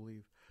still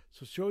believe.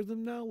 So show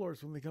them now, Lord,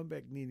 so when they come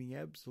back needing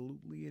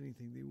absolutely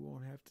anything, they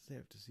won't have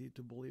to see it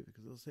to believe it.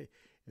 Because they'll say,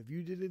 if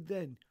you did it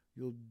then,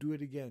 you'll do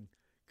it again.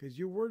 Because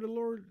your word,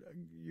 Lord,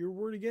 your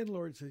word again,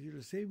 Lord, says you're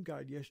the same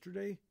God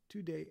yesterday,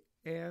 today,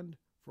 and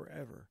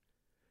forever.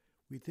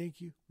 We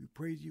thank you, we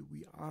praise you,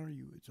 we honor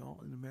you. It's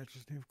all in the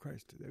matchless name of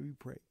Christ that we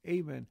pray.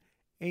 Amen,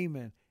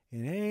 amen,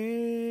 and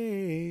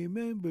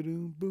amen.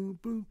 Ba-doom, boom,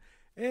 boom.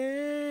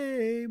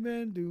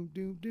 Amen, doom,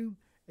 doom, doom.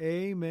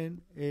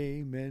 Amen,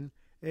 amen,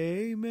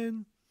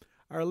 amen.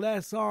 Our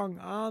last song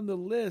on the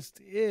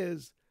list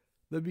is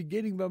The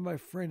Beginning by my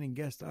friend and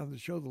guest on the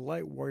show, The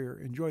Light Warrior.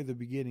 Enjoy The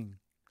Beginning.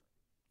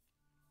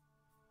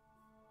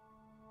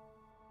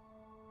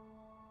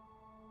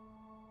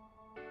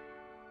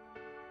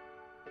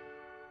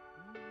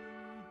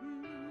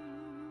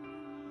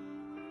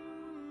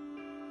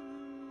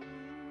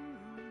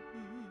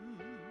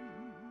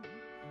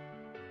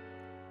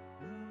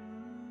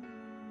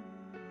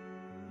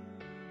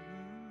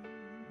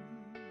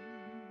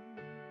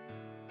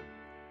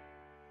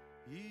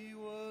 He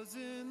was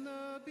in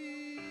the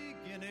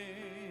beginning,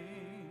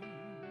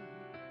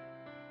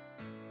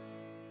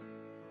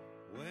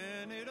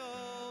 when it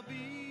all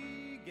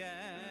began,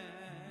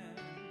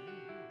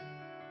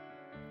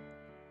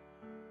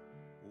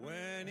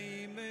 when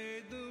he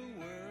made the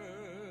worlds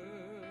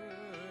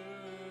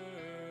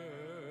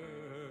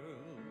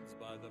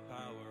by the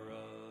power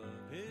of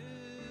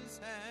his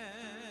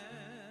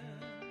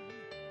hand.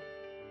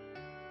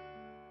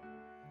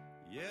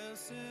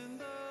 Yes, in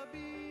the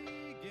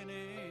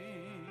beginning,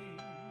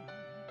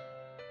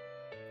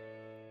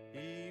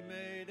 he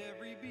made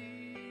every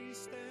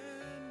beast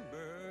and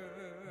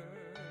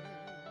bird,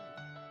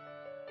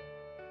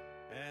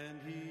 and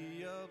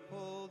he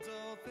upholds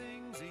all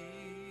things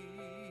even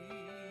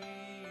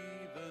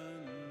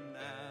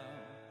now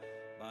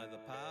by the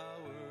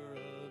power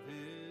of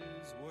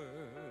his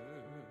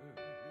word.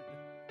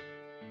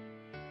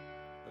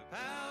 The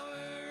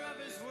power of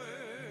his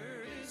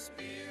word is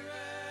spirit.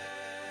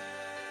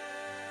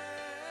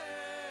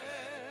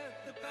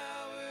 The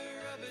power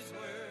of his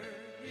word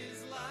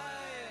is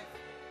life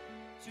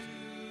to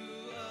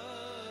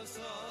us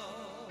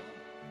all.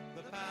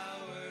 The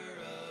power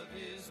of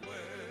his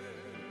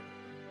word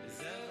is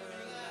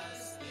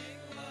everlasting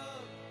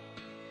love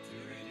to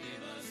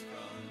redeem us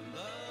from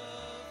the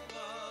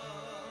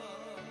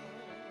fall.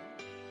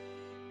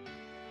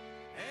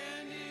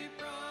 And he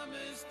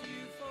promised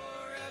you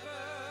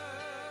forever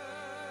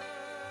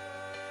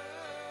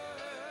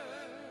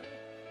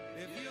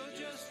if you'll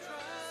just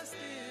trust in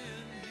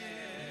him.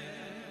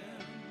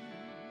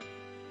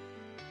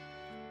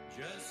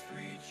 Just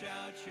reach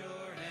out your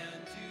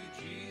hand to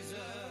Jesus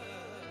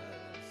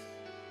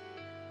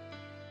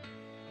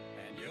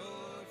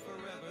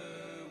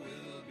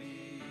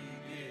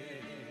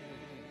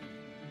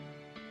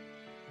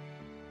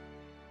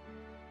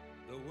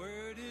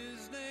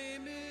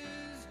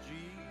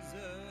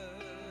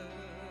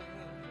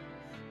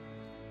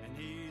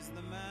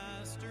the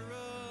master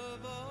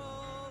of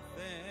all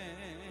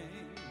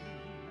things.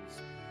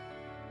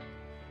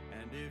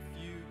 And if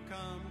you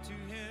come to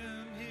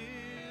him,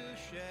 he'll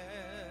shelter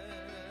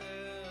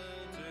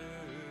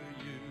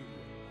you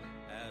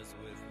as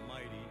with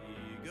mighty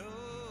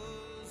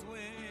eagle's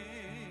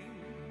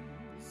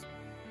wings.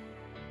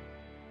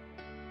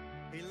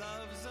 He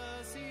loves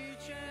us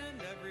each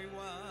and every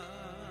one.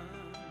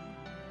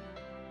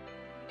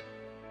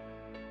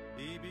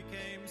 He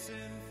became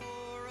sin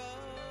for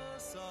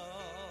us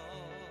all.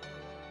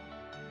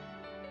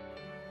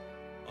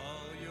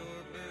 All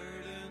your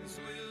burdens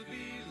will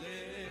be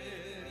lifted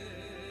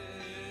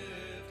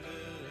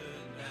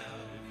now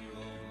if you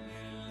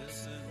only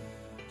listen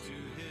to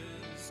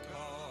his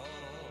call.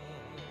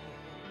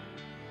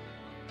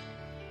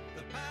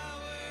 The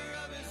power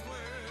of his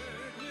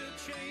word will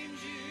change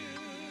you.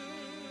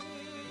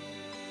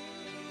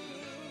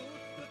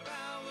 The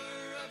power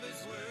of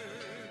his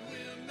word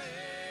will make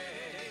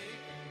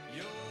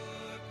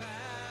your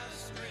path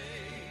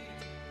straight.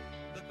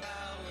 The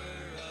power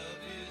of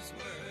his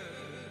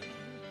word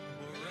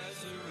will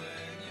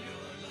resurrect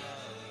your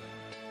love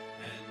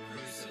and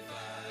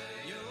crucify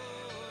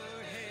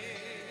your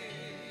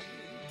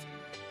hate.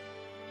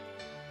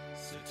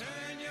 So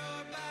turn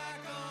your back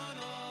on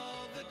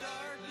all the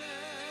darkness,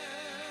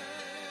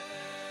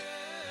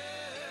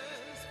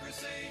 for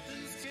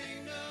Satan's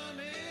kingdom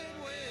it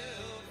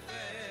will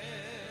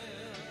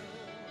fail.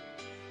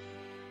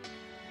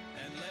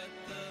 And let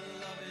the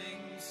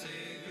loving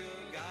Savior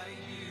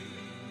guide you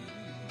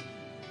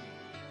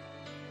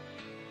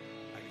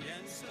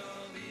against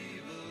all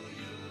evil.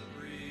 You'll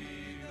prevail.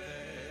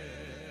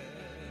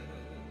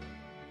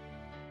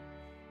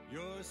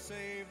 You're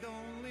saved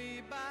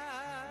only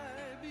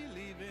by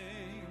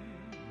believing.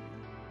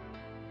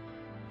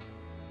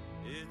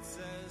 It's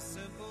as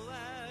simple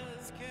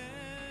as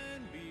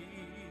can be.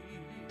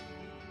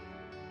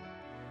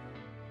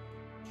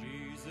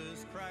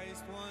 Jesus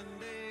Christ one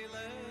day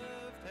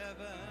left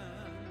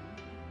heaven,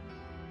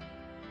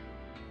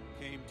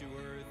 came to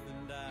earth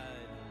and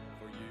died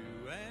for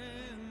you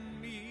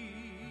and me.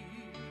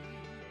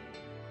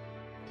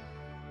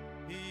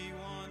 He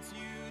wants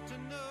you to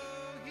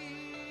know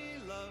he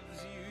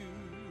loves you,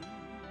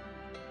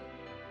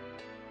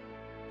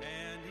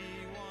 and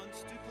he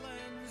wants to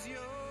cleanse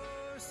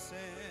your sin.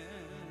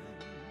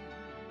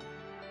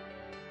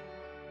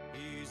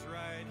 He's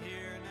right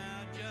here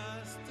now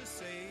just to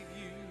save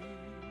you.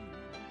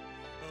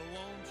 But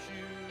won't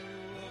you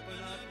open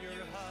up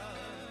your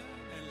heart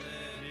and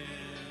let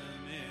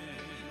him in?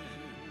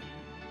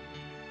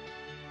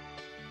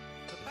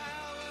 The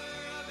power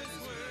of his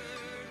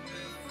word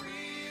will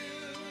free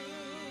you.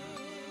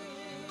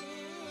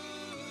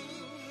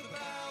 The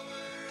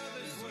power of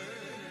his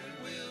word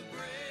will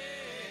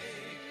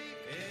break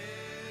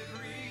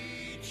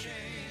every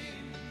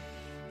chain.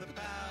 The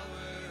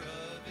power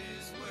of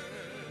his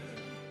word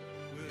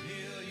will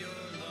heal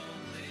your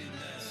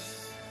loneliness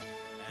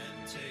and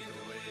take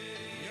away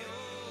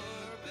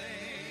your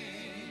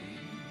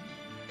pain.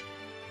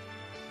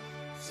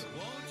 So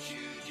won't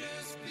you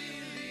just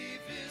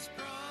believe his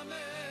promise?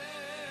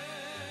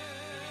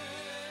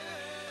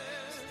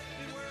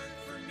 It worked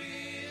for me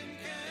and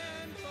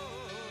can for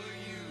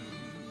you.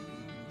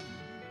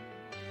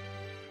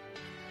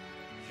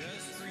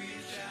 Just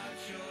reach out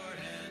your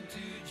hand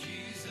to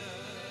Jesus,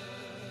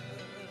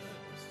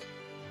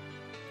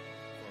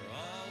 for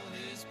all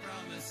his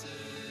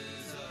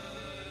promises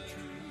are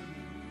true.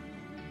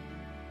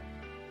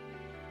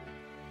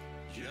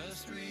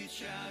 Just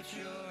reach out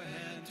your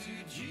hand to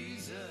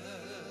Jesus,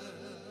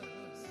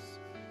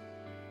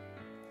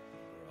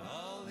 for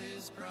all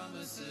his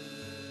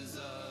promises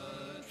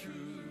are true.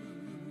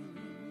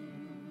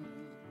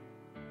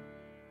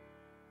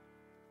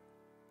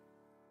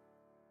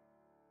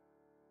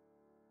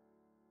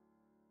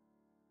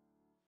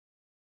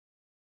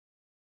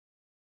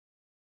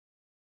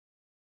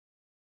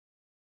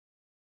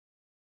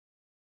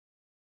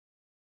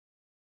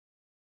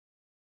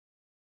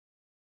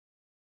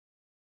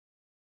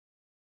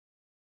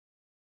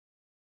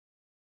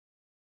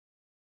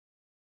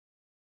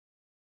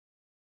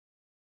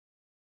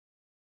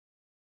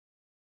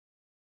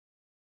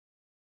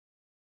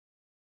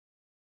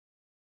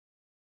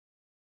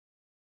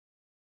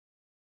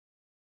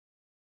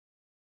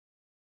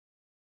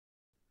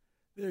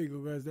 There you go,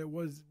 guys. That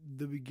was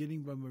the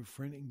beginning by my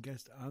friend and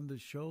guest on the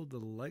show, the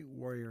Light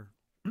Warrior.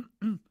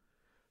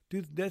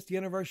 Dude, that's the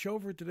end of our show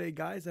for today,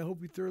 guys. I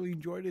hope you thoroughly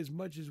enjoyed it as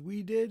much as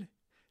we did,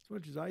 as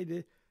much as I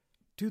did.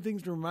 Two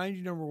things to remind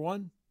you. Number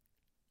one,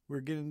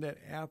 we're getting that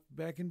app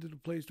back into the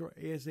Play Store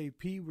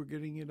ASAP. We're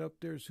getting it up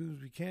there as soon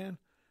as we can.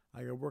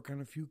 I got to work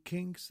on a few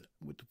kinks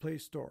with the Play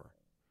Store.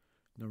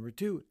 Number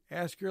two,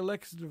 ask your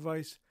Alexa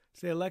device.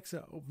 Say,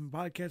 Alexa, open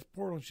Podcast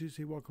Portal. And she'll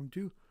say, welcome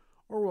to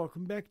or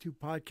welcome back to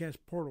Podcast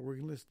Portal, where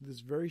you can listen to this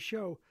very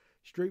show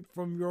straight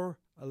from your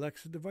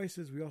Alexa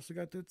devices. We also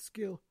got that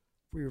skill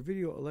for your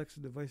video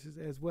Alexa devices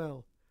as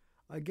well.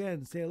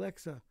 Again, say,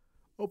 Alexa,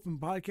 open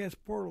Podcast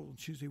Portal. And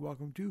she'll say,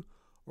 welcome to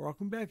or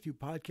welcome back to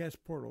Podcast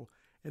Portal.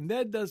 And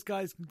that does,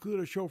 guys, conclude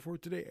our show for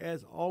today.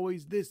 As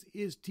always, this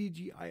is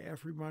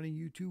TGIF reminding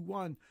you to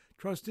 1,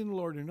 trust in the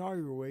Lord in all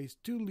your ways,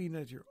 2, lean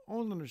at your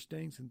own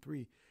understandings, and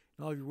 3,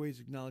 in all of your ways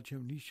acknowledge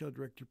Him, and He shall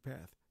direct your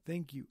path.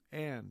 Thank you,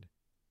 and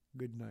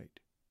good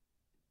night.